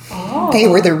them. Oh. They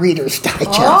were the Reader's Digest.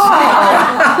 Okay.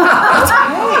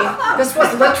 This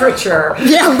was literature.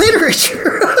 Yeah,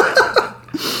 literature.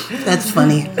 That's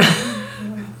funny.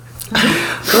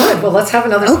 Good. Well, let's have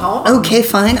another poem. Okay,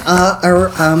 fine.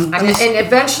 And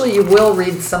eventually you will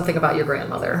read something about your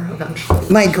grandmother. Eventually.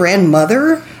 My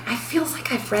grandmother? I feel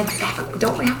like I've read that.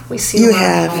 Don't we see You a lot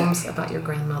have. of poems about your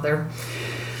grandmother?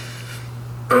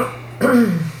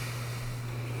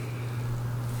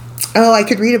 Oh, I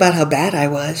could read about how bad I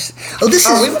was. We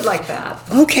would like that.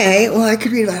 Okay, well, I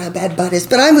could read about how bad Bud is,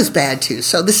 but I was bad too,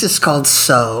 so this is called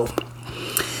So.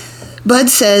 Bud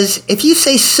says, if you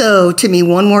say so to me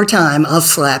one more time, I'll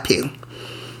slap you.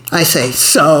 I say,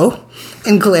 so,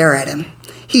 and glare at him.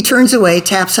 He turns away,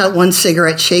 taps out one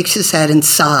cigarette, shakes his head, and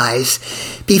sighs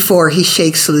before he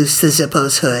shakes loose the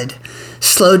Zippo's hood.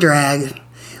 Slow drag.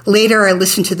 Later, I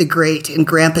listen to the grate, and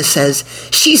Grandpa says,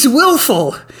 she's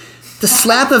willful. The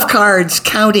slap of cards,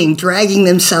 counting, dragging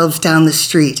themselves down the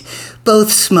street.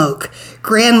 Both smoke.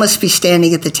 Gran must be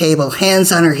standing at the table,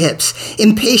 hands on her hips,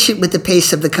 impatient with the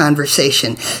pace of the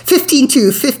conversation. 15-2,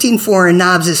 15-4, and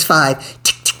Knobs is 5.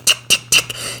 Tick, tick, tick, tick,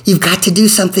 tick. You've got to do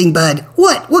something, Bud.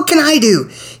 What? What can I do?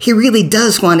 He really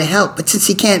does want to help, but since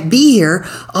he can't be here,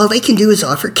 all they can do is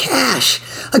offer cash.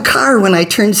 A car when I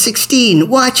turned 16,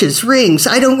 watches, rings.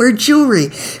 I don't wear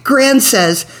jewelry. Gran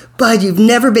says, Bud, you've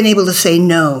never been able to say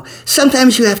no.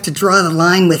 Sometimes you have to draw the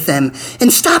line with them.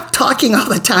 And stop talking all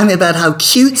the time about how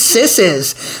cute Sis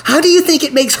is. How do you think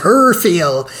it makes her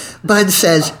feel? Bud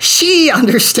says, she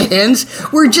understands.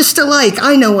 We're just alike.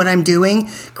 I know what I'm doing.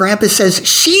 Grandpa says,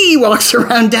 she walks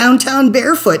around downtown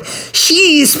barefoot.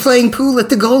 She's playing pool at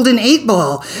the Golden 8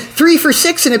 Ball. 3 for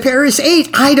 6 and a pair is 8.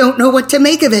 I don't know what to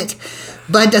make of it.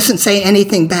 Bud doesn't say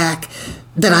anything back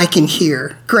that I can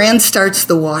hear. Gran starts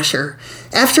the washer.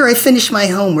 After I finish my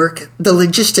homework, the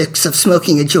logistics of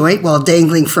smoking a joint while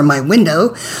dangling from my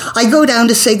window, I go down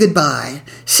to say goodbye.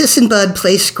 Sis and Bud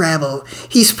play Scrabble.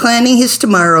 He's planning his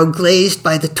tomorrow, glazed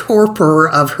by the torpor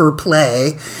of her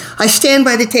play. I stand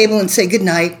by the table and say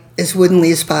goodnight as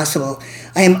woodenly as possible.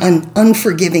 I am an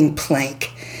unforgiving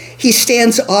plank. He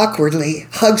stands awkwardly,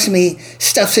 hugs me,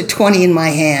 stuffs a 20 in my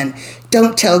hand.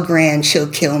 Don't tell Gran, she'll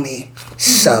kill me.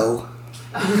 So.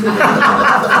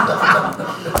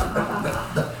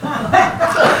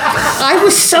 I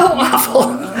was so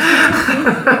awful.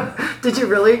 Did you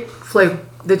really play?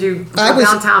 Did you go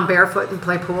downtown barefoot and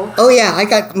play pool? Oh yeah,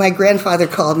 my grandfather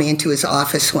called me into his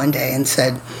office one day and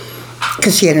said,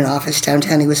 because he had an office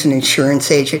downtown, he was an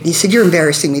insurance agent. He said, you're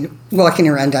embarrassing me walking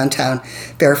around downtown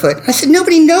barefoot. I said,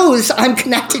 nobody knows I'm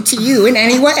connected to you in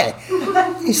any way.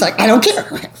 He's like, I don't care.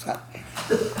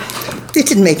 It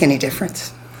didn't make any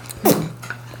difference.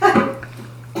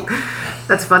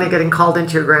 That's funny getting called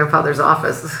into your grandfather's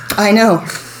office. I know.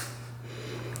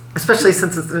 Especially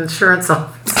since it's an insurance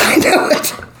office. I know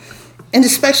it. And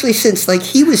especially since,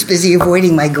 he was busy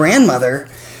avoiding my grandmother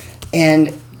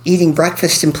and eating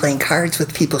breakfast and playing cards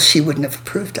with people she wouldn't have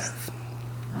approved of.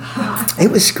 It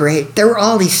was great. There were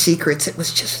all these secrets. It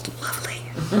was just lovely.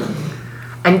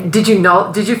 And did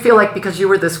you feel like because you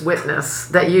were this witness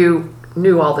that you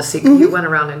knew all the secrets? Mm-hmm. You went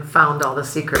around and found all the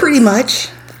secrets? Pretty much.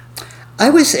 I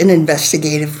was an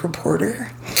investigative reporter.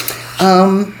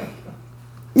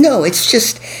 No, it's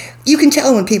just, you can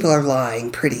tell when people are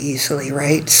lying pretty easily,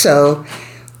 right? So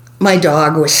my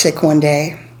dog was sick one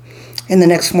day. And the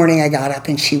next morning I got up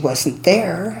and she wasn't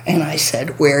there. And I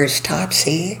said, "Where's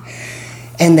Topsy?"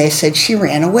 And they said, "She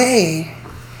ran away."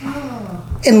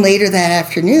 And later that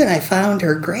afternoon, I found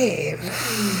her grave.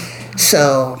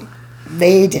 So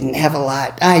they didn't have a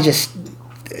lot.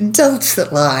 Adults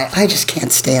that lie, I just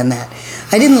can't stand that.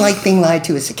 I didn't like being lied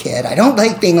to as a kid. I don't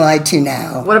like being lied to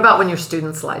now. What about when your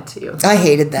students lied to you? I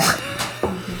hated that.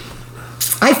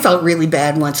 I felt really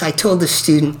bad once. I told a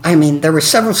student, there were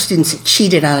several students that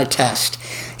cheated on a test.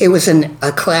 It was in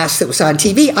a class that was on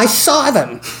TV. I saw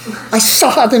them. I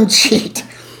saw them cheat.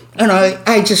 And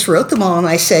I just wrote them all and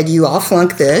I said, "You all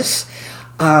flunk this.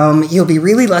 You'll be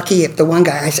really lucky if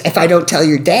if I don't tell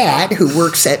your dad who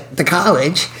works at the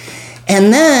college."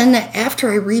 And then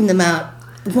after I reamed them out,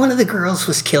 one of the girls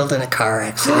was killed in a car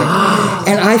accident.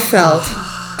 And I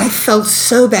felt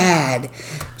so bad.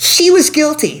 She was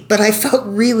guilty, but I felt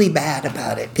really bad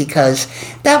about it because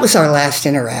that was our last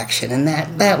interaction and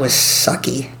that was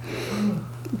sucky.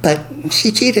 But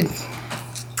she cheated.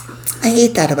 I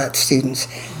hate that about students.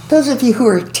 Those of you who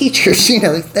are teachers,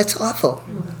 that's awful.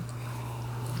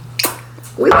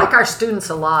 We like our students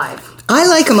alive. I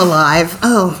like them alive.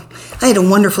 Oh, I had a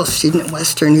wonderful student at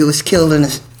Western who was killed in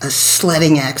a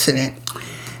sledding accident.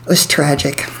 It was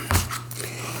tragic.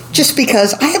 Just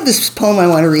because I have this poem I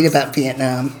want to read about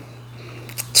Vietnam.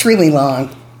 It's really long.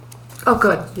 Oh,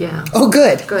 good. Yeah. Oh,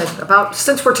 good. Good.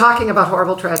 Since we're talking about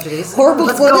horrible tragedies, Horrible.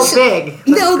 let's go big.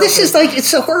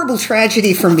 It's a horrible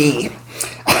tragedy for me.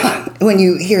 When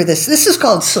you hear this is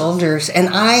called Soldiers, and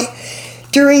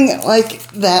during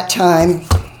that time,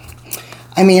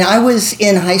 I was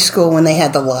in high school when they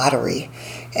had the lottery,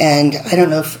 and I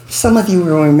don't know if some of you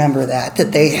will remember that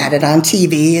they had it on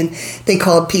TV, and they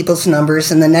called people's numbers,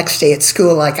 and the next day at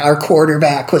school, our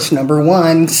quarterback was number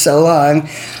 1, so on,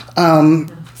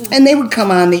 and they would come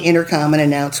on the intercom and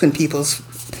announce when people's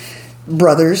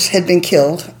brothers had been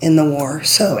killed in the war.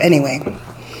 So anyway.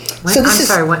 So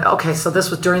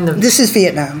this was during the... This is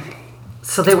Vietnam.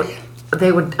 So they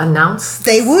would announce?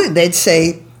 They would. They'd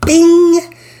say,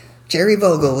 "Bing! Jerry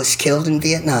Vogel was killed in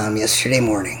Vietnam yesterday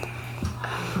morning."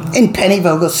 And Penny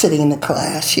Vogel sitting in the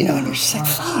class, and you're just like,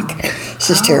 fuck,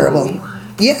 this is terrible.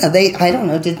 Yeah, I don't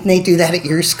know, didn't they do that at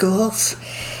your schools?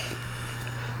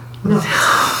 No.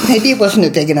 Maybe it wasn't a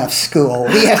big enough school.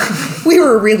 We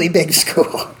were a really big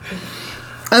school.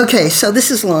 Okay, so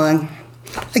this is long.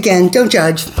 Again, don't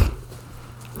judge.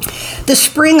 The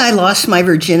spring I lost my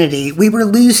virginity, we were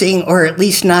losing, or at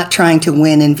least not trying to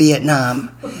win in Vietnam.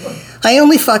 I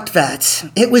only fucked vets.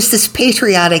 It was this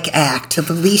patriotic act,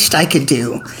 the least I could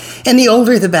do. And the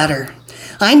older, the better.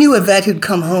 I knew a vet who'd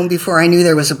come home before I knew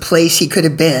there was a place he could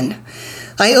have been.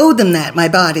 I owed them that, my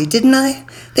body, didn't I?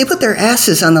 They put their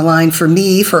asses on the line for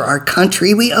me, for our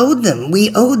country. We owed them,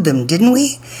 didn't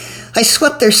we? I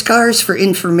swept their scars for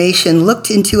information,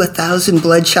 looked into 1,000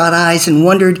 bloodshot eyes, and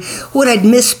wondered what I'd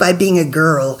missed by being a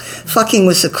girl. Fucking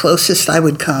was the closest I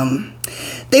would come.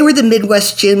 They were the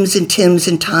Midwest Jims and Tims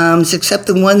and Toms, except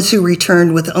the ones who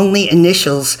returned with only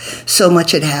initials. So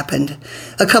much had happened.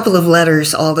 A couple of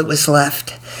letters, all that was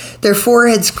left. Their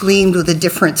foreheads gleamed with a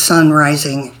different sun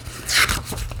rising.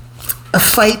 A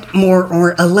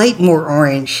light more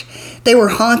orange. They were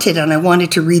haunted, and I wanted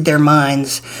to read their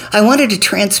minds. I wanted a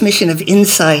transmission of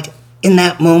insight in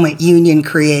that moment Union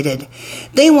created.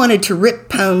 They wanted to rip,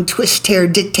 pound, twist, tear,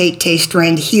 dictate, taste,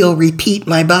 rend, heal, repeat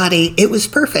my body. It was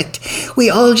perfect. We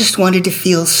all just wanted to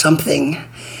feel something.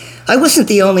 I wasn't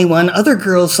the only one. Other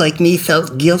girls like me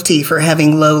felt guilty for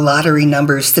having low lottery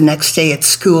numbers the next day at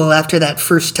school after that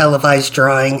first televised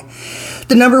drawing.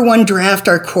 The number 1 draft,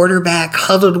 our quarterback,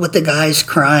 huddled with the guys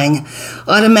crying.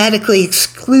 Automatically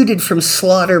excluded from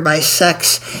slaughter by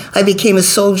sex, I became a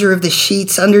soldier of the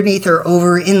sheets, underneath or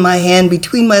over, in my hand,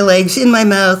 between my legs, in my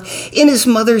mouth, in his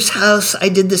mother's house. I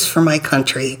did this for my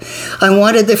country. I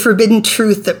wanted the forbidden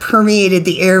truth that permeated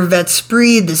the air vets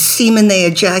breathed, the semen they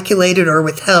ejaculated or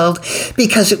withheld,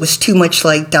 because it was too much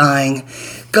like dying.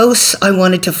 Ghosts I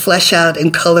wanted to flesh out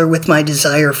and color with my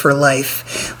desire for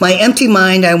life. My empty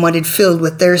mind I wanted filled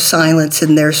with their silence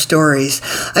and their stories.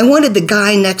 I wanted the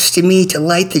guy next to me to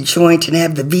light the joint and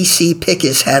have the VC pick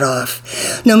his head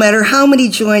off. No matter how many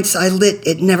joints I lit,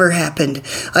 it never happened.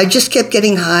 I just kept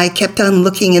getting high, kept on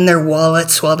looking in their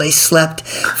wallets while they slept,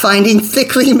 finding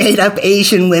thickly made up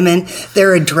Asian women,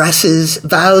 their addresses,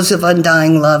 vows of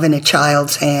undying love in a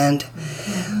child's hand.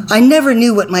 I never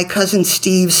knew what my cousin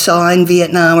Steve saw in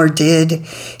Vietnam or did.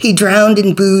 He drowned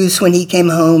in booze when he came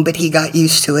home, but he got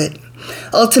used to it.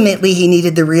 Ultimately, he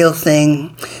needed the real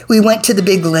thing. We went to the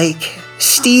big lake.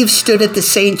 Steve stood at the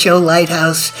St. Joe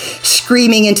Lighthouse,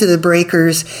 screaming into the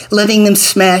breakers, letting them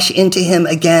smash into him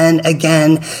again,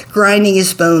 grinding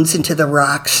his bones into the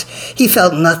rocks. He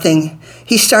felt nothing.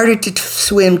 He started to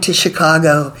swim to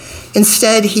Chicago.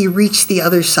 Instead, he reached the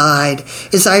other side.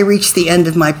 As I reached the end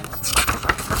of my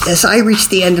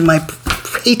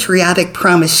patriotic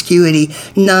promiscuity,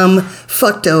 numb,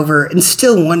 fucked over, and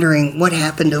still wondering what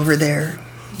happened over there.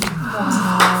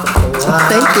 Wow. So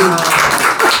thank you.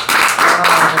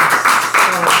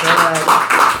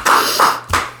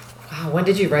 Wow, when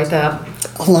did you write that?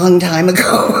 A long time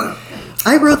ago.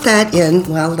 I wrote that in,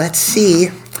 well, let's see.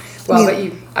 Well,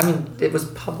 but it was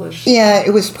published. Yeah,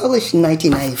 it was published in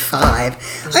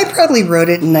 1995. I probably wrote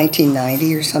it in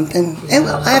 1990 or something. And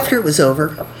well, after it was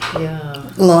over. Yeah.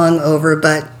 Long over,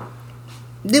 but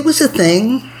it was a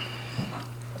thing.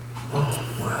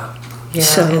 Yeah,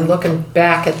 So- and looking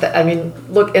back at and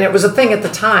it was a thing at the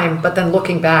time, but then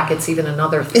looking back, it's even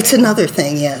another thing. It's another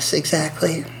thing, yes,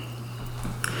 exactly.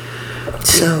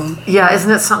 So Yeah, isn't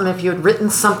it something, if you had written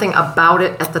something about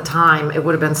it at the time, it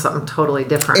would have been something totally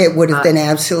different. it would have But, been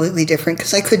absolutely different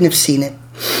because I couldn't have seen it,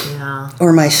 Yeah.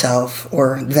 or myself,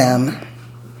 or them.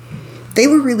 They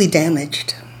were really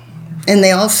damaged. And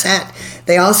they all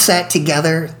sat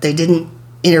together. They didn't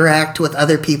interact with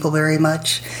other people very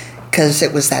much because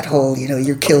it was that whole,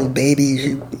 you're killed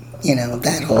babies,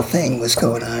 that whole thing was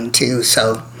going on too.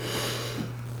 So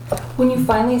When you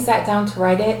finally sat down to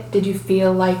write it, did you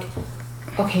feel like,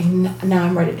 okay, now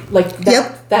I'm ready? Like that,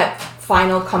 Yep. that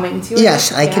final coming to it?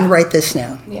 yes, I can Yeah. write this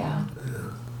now. Yeah.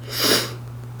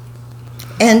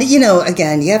 And,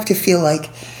 again, you have to feel like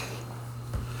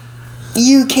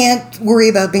you can't worry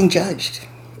about being judged.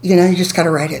 You just got to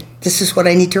write it. This is what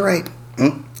I need to write.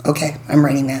 Okay, I'm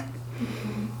writing that.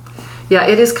 Yeah,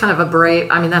 it is kind of a brave,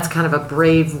 that's kind of a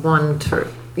brave one to,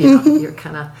 you're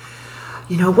kind of,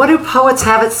 what do poets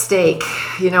have at stake?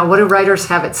 What do writers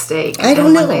have at stake? I don't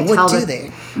And know. when What do the-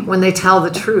 they? When they tell the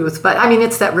truth. But,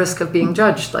 it's that risk of being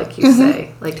judged, like you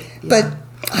say. Like, But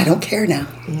I don't care now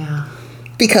yeah.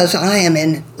 because I am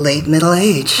in late middle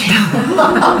age.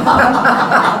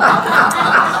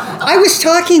 I was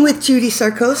talking with Judy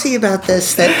Sarkozy about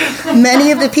this, that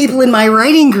many of the people in my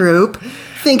writing group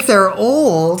think they're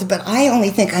old, but I only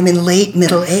think I'm in late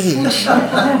middle age.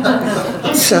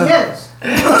 So, Yes.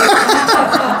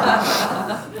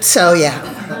 so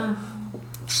yeah.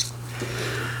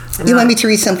 You want me to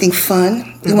read something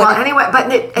fun? Well, anyway,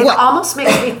 but it What? almost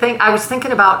makes me think. I was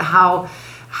thinking about how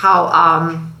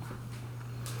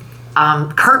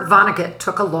Kurt Vonnegut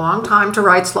took a long time to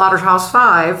write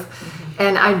Slaughterhouse-Five,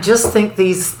 and I just think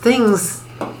these things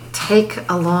take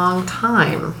a long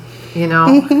time,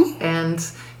 And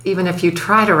even if you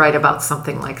try to write about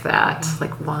something like that,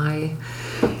 like why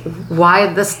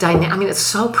this dynamic? It's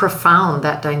so profound.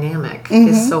 That dynamic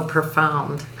is so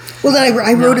profound. Well, then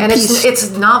I wrote a And piece. it's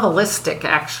novelistic,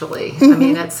 actually.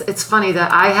 It's funny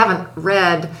that I haven't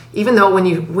read, even though when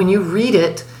you read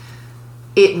it,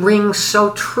 it rings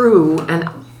so true and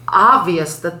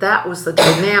obvious that was the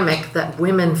dynamic that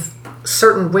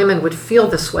certain women would feel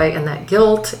this way, and that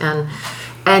guilt,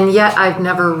 and yet I've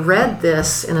never read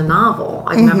this in a novel.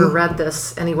 I've never read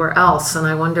this anywhere else, and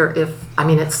I wonder if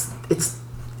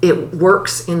it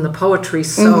works in the poetry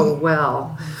so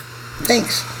well.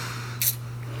 Thanks.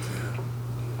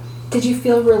 Did you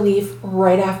feel relief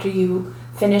right after you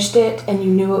finished it and you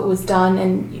knew it was done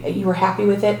and you were happy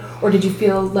with it? Or did you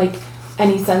feel like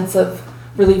any sense of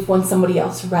relief when somebody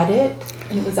else read it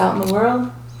and it was out in the world?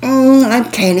 I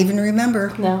can't even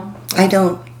remember. No. I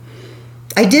don't.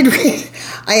 I did read.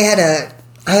 I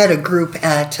had a group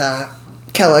at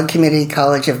Kellogg Community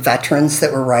College of veterans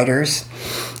that were writers,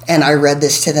 and I read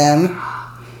this to them.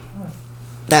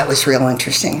 That was real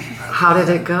interesting. How did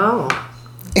it go?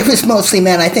 It was mostly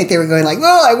men. I think they were going like,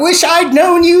 "Oh, I wish I'd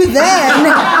known you then."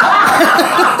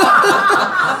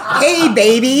 Hey,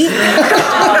 baby.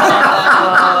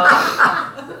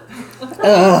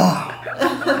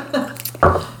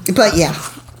 But yeah,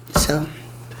 so.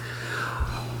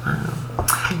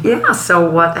 Yeah. So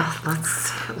what?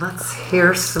 Let's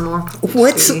hear some more poetry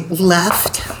What's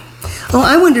left? Oh,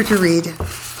 I wanted to read.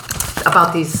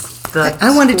 about these.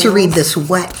 I wanted to read schools. this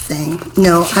wet thing.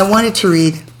 No, I wanted to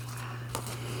read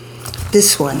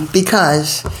this one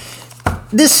because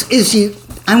this is you.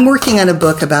 I'm working on a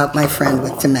book about my friend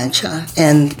with dementia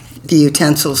and the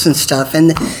utensils and stuff,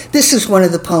 and this is one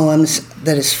of the poems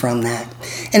that is from that,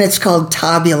 and it's called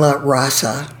Tabula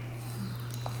Rasa.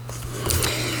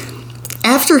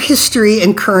 After history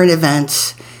and current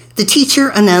events, the teacher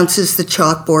announces the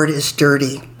chalkboard is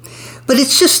dirty, but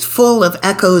it's just full of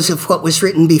echoes of what was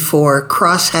written before,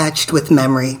 cross-hatched with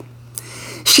memory.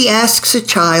 She asks a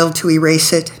child to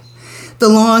erase it. The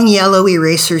long yellow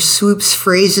eraser swoops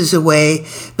phrases away,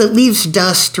 but leaves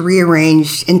dust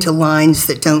rearranged into lines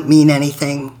that don't mean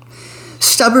anything.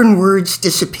 Stubborn words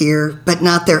disappear, but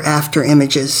not their after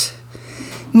images.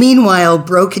 Meanwhile,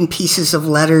 broken pieces of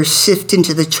letters sift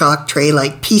into the chalk tray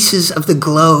like pieces of the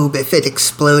globe if it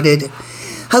exploded.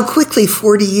 How quickly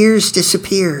 40 years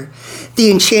disappear. The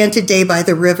enchanted day by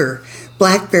the river,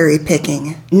 blackberry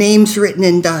picking, names written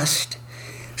in dust.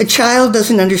 A child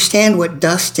doesn't understand what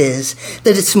dust is,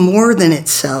 that it's more than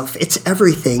itself, it's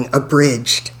everything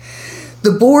abridged.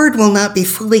 The board will not be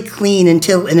fully clean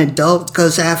until an adult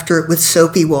goes after it with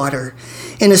soapy water.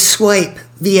 In a swipe,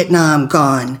 Vietnam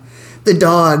gone. The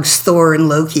dogs, Thor and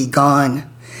Loki, gone.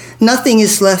 Nothing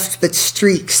is left but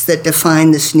streaks that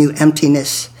define this new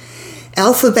emptiness.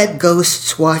 Alphabet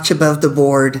ghosts watch above the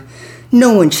board.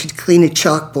 No one should clean a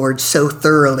chalkboard so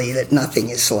thoroughly that nothing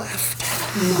is left.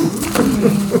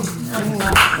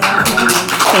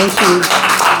 Thank you.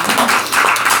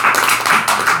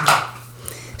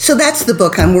 So that's the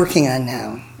book I'm working on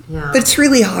now. Yeah. But it's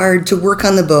really hard to work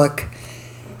on the book,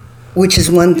 which is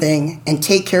one thing, and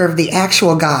take care of the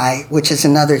actual guy, which is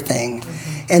another thing,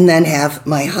 and then have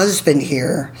my husband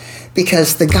here,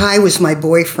 because the guy was my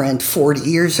boyfriend 40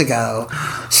 years ago.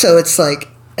 So it's like,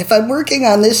 if I'm working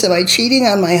on this, am I cheating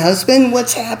on my husband?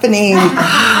 What's happening?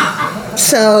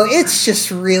 So it's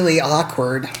just really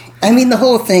awkward. I mean, the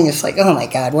whole thing is like, oh my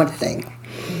God, what a thing.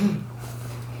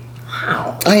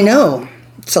 Wow. I know.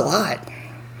 It's a lot.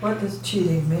 What does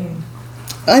cheating mean?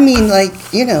 I mean, like,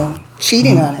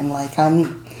 cheating on him, like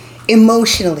I'm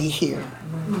emotionally here.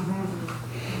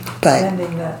 But,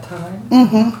 Spending that time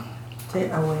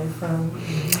take away from.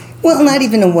 well, not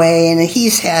even away, and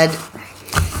he's had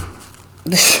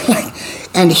this,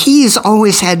 and he's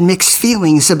always had mixed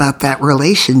feelings about that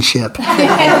relationship.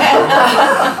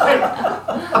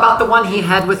 About the one he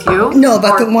had with you? No,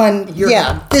 about Or the one, your-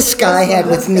 this guy had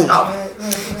with me. Oh.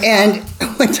 And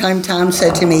one time Tom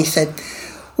said to me, he said,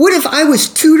 what if I was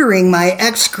tutoring my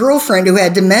ex-girlfriend who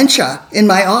had dementia in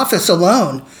my office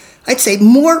alone? I'd say,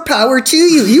 more power to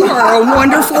you. You are a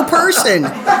wonderful person.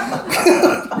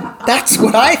 That's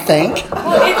what I think.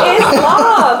 Well, it is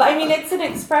love. I mean, it's an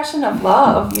expression of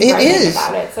love. It writing is.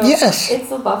 About it. So Yes.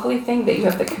 it's a lovely thing that you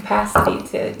have the capacity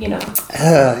to,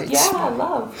 It's-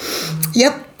 love.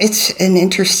 Yep, it's an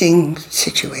interesting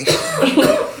situation.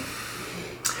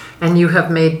 And you have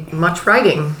made much great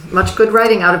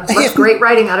writing out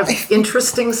of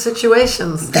interesting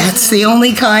situations. That's the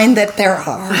only kind that there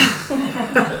are.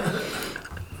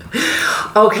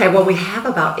 Okay, well, we have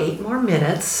about 8 more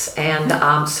minutes, and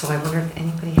so I wonder if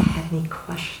anybody had any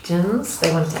questions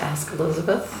they wanted to ask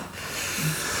Elizabeth.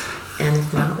 And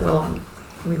if not,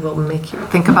 we will make you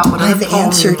think about whatever I've poem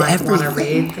answered you might want to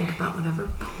everything. read. Think about whatever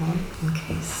poem in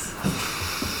case.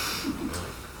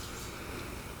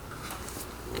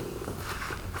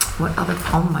 What other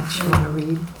poem might you want to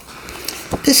read?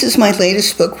 This is my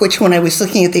latest book, which when I was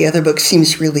looking at the other book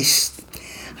seems really,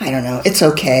 I don't know, it's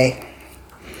okay.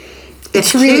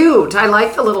 It's really- cute. I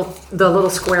like the little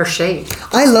square shape.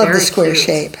 I It's love very the square cute.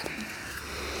 shape.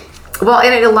 Well,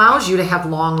 and it allows you to have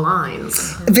long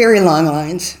lines. Very long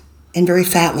lines and very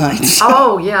fat lines.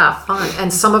 Oh, yeah, fun.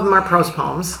 And some of them are prose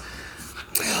poems.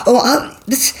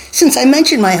 Since I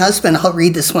mentioned my husband, I'll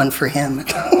read this one for him.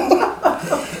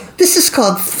 This is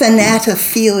called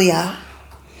Thanatophilia,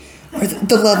 or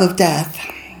the love of death.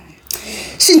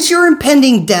 Since your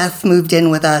impending death moved in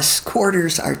with us,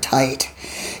 quarters are tight.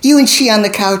 You and she on the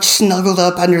couch snuggled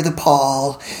up under the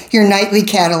pall, your nightly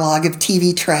catalog of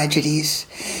TV tragedies.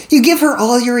 You give her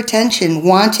all your attention,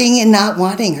 wanting and not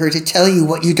wanting her to tell you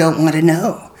what you don't want to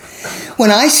know. When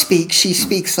I speak, she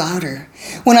speaks louder.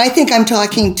 When I think I'm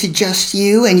talking to just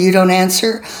you and you don't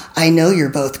answer, I know you're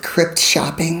both crypt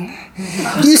shopping.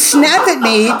 You snap at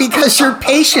me because your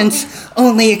patience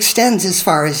only extends as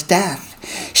far as death.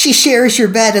 She shares your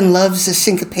bed and loves the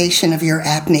syncopation of your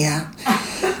apnea.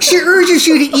 She urges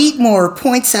you to eat more,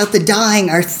 points out the dying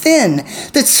are thin,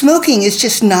 that smoking is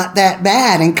just not that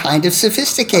bad and kind of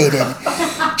sophisticated.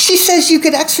 She says you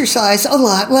could exercise a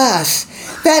lot less.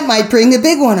 That might bring the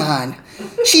big one on.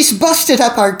 She's busted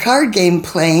up our card game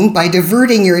playing by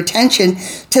diverting your attention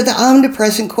to the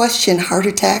omnipresent question, heart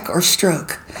attack or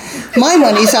stroke. My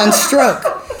money's on stroke.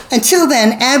 Until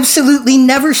then, absolutely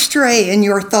never stray in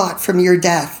your thought from your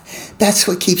death. That's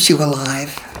what keeps you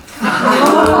alive.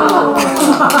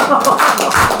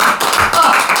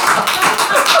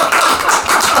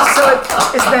 So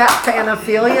is that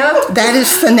thanophilia? That is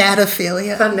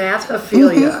thanatophilia,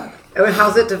 Thanatophilia.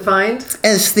 How's it defined?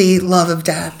 as the love of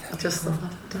death. Just the love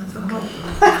of death. Okay.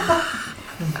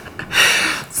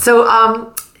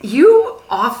 So, do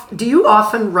you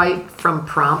often write from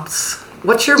prompts?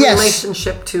 What's your Yes.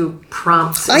 relationship to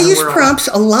prompts? In I the use world? prompts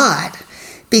a lot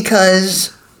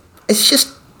because it's just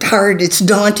hard. It's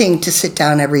daunting to sit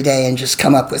down every day and just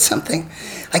come up with something.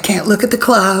 I can't look at the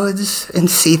clouds and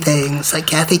see things like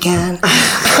Kathy can.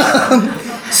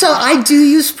 So I do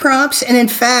use prompts, and in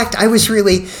fact, I was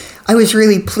really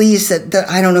pleased that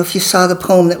I don't know if you saw the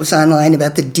poem that was online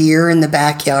about the deer in the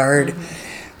backyard.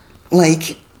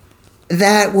 Like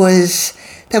that was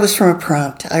from a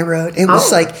prompt I wrote. It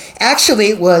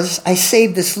was I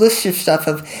saved this list of stuff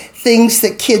of things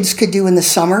that kids could do in the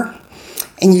summer.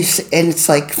 And it's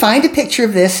like, find a picture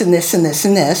of this and this and this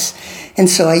and this. And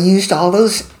so I used all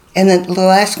those. And then the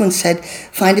last one said,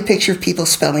 find a picture of people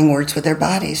spelling words with their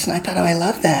bodies. And I thought, oh, I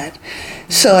love that.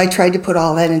 So I tried to put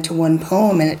all that into one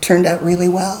poem, and it turned out really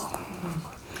well.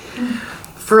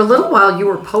 For a little while, you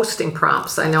were posting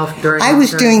prompts. I know I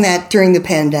was doing that during the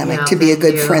pandemic Yeah, to be a thank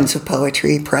good you. Friends of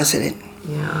Poetry president.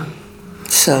 Yeah.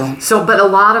 So But a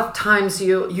lot of times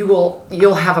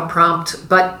you'll have a prompt,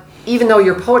 but even though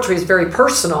your poetry is very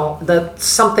personal,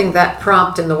 something that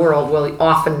prompt in the world will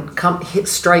often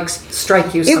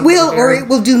strike you. it will, or it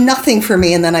will do nothing for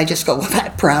me, and then I just go, well,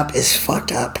 that prompt is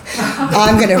fucked up.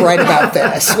 I'm going to write about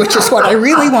this, which is what I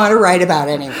really want to write about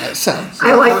anyway. So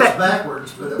I like Works that.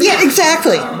 backwards, but yeah,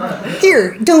 exactly.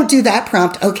 Here, don't do that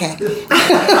prompt. Okay.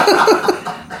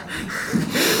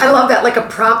 I love that. Like a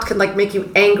prompt can make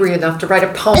you angry enough to write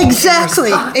a poem. in Exactly.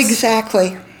 response.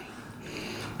 Exactly.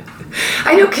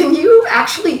 I know. Can you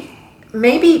actually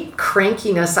maybe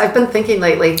crankiness? I've been thinking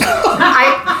lately.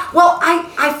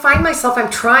 I find myself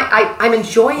I'm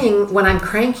enjoying when I'm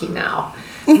cranky now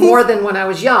more than when I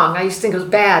was young. I used to think it was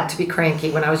bad to be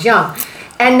cranky when I was young,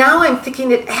 and now I'm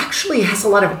thinking it actually has a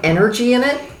lot of energy in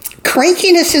it.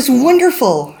 Crankiness is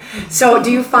wonderful. So,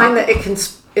 do you find that it can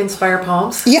inspire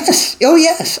poems? Yes. Oh,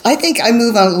 yes. I think I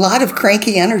move a lot of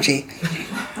cranky energy.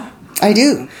 I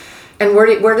do. And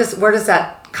where does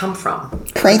that come from?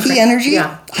 Cranky energy?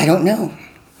 Yeah. I don't know.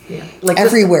 Yeah. Like just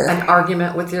Everywhere. an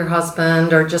argument with your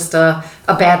husband, or just a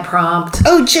bad prompt.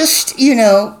 Oh, just,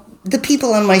 the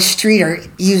people on my street are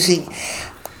using...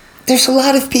 There's a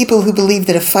lot of people who believe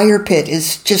that a fire pit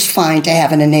is just fine to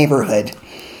have in a neighborhood.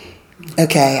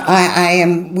 Okay,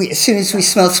 as soon as we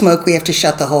smell smoke, we have to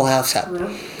shut the whole house up.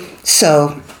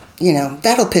 So,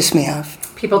 that'll piss me off.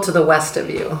 People to the west of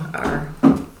you are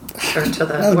to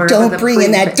the... Oh, wherever don't the bring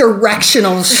in that pre-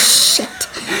 directional shit.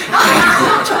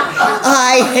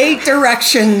 I hate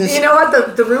directions. You know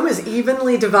what? The room is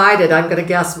evenly divided, I'm going to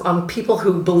guess, on people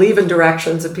who believe in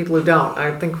directions and people who don't.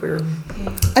 I think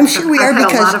I'm sure we I've are, had a lot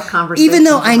because of conversations even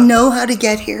though I about know how to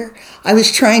get here, I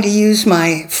was trying to use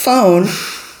my phone,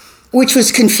 which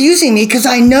was confusing me because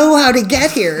I know how to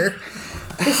get here.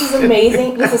 This is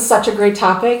amazing. This is such a great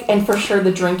topic, and for sure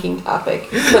the drinking topic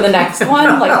for the next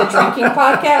one, like the drinking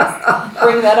podcast.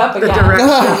 Bring that up the again.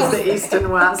 directions, the east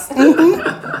and west.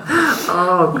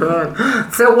 Oh, good.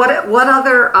 So what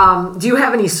other, do you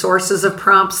have any sources of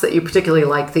prompts that you particularly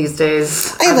like these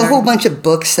days? I have a whole bunch of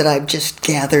books that I've just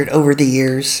gathered over the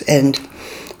years, and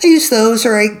I use those,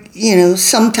 or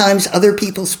sometimes other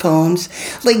people's poems.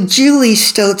 Like Julie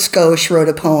Stotz-Ghosh wrote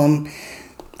a poem,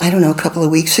 I don't know, a couple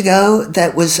of weeks ago,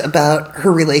 that was about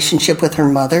her relationship with her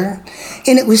mother.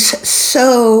 And it was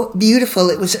so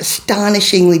beautiful. It was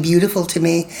astonishingly beautiful to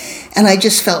me. And I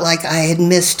just felt like I had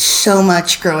missed so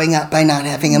much growing up by not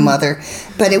having a mother.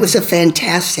 But it was a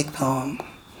fantastic poem.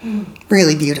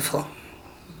 Really beautiful.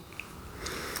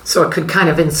 So it could kind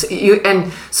of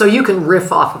so you can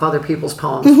riff off of other people's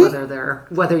poems,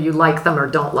 whether you like them or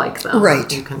don't like them.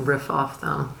 Right. You can riff off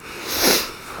them.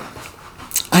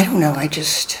 I don't know.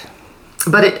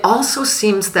 But it also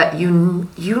seems that you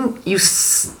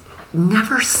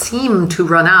never seem to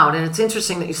run out, and it's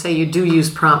interesting that you say you do use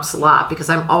prompts a lot, because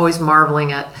I'm always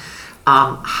marveling at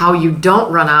how you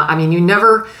don't run out. I mean,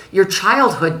 your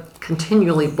childhood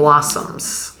continually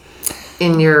blossoms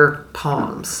in your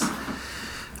poems.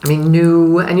 I mean,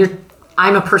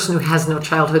 I'm a person who has no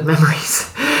childhood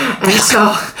memories. And so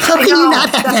How can you not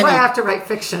have that's any? why I have to write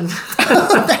fiction.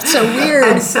 That's so weird.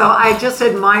 And so I just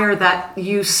admire that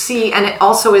you see, and it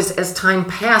also is, as time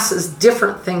passes,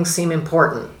 different things seem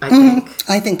important, I think.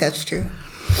 I think that's true.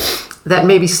 That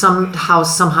maybe somehow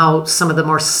some of the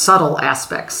more subtle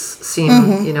aspects seem,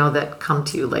 that come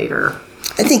to you later.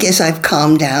 I think as I've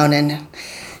calmed down and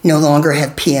no longer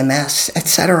have PMS,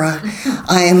 etc.,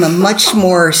 I am a much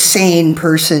more sane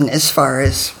person as far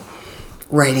as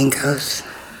writing goes.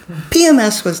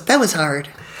 PMS was hard.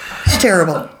 It's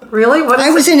terrible. Really? I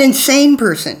was an insane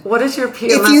person. What is your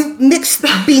PMS? If you mix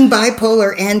being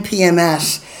bipolar and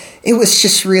PMS, it was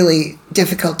just really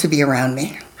difficult to be around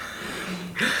me.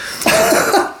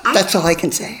 That's all I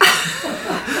can say.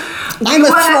 I'm a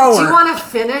thrower. Do you want to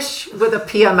finish with a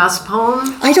PMS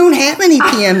poem? I don't have any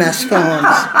PMS poems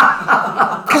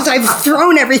because I've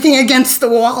thrown everything against the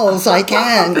walls I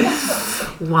can.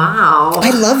 Wow. I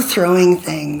love throwing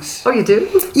things. Oh, you do?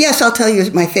 Yes, I'll tell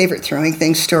you my favorite throwing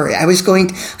things story. I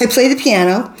play the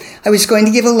piano. I was going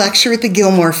to give a lecture at the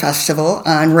Gilmore Festival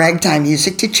on ragtime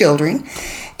music to children.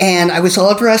 And I was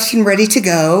all dressed and ready to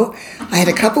go. I had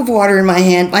a cup of water in my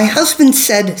hand. My husband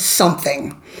said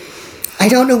something. I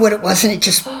don't know what it was, and it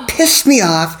just pissed me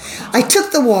off. I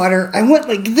took the water, I went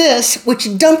like this,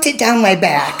 which dumped it down my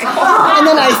back. And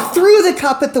then I threw the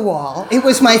cup at the wall. It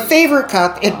was my favorite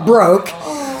cup. It broke.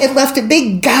 It left a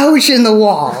big gouge in the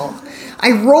wall.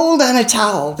 I rolled on a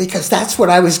towel because that's what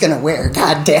I was going to wear,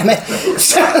 God damn it,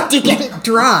 so to get it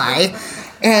dry.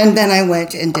 And then I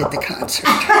went and did the concert.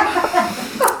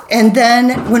 And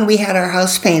then when we had our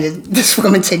house painted, this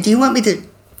woman said, "Do you want me to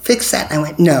fix that?" And I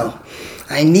went, "No.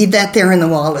 I need that there in the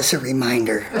wall as a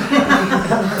reminder." Is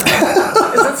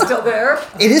it still there?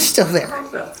 It is still there. Oh,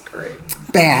 that's great.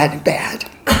 Bad.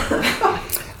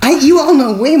 You all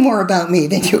know way more about me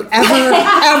than you ever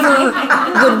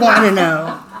would want to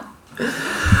know.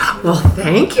 Well,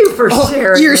 thank you for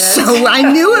sharing You're it. I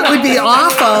knew it would be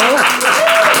awful.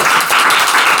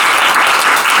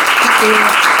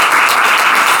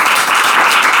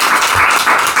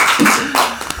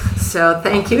 So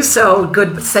thank you. So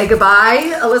good. Say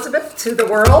goodbye, Elizabeth, to the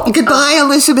world. Goodbye,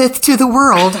 Elizabeth, to the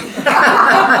world.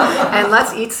 And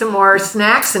let's eat some more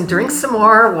snacks and drink some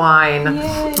more wine.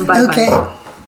 Bye-bye. Okay.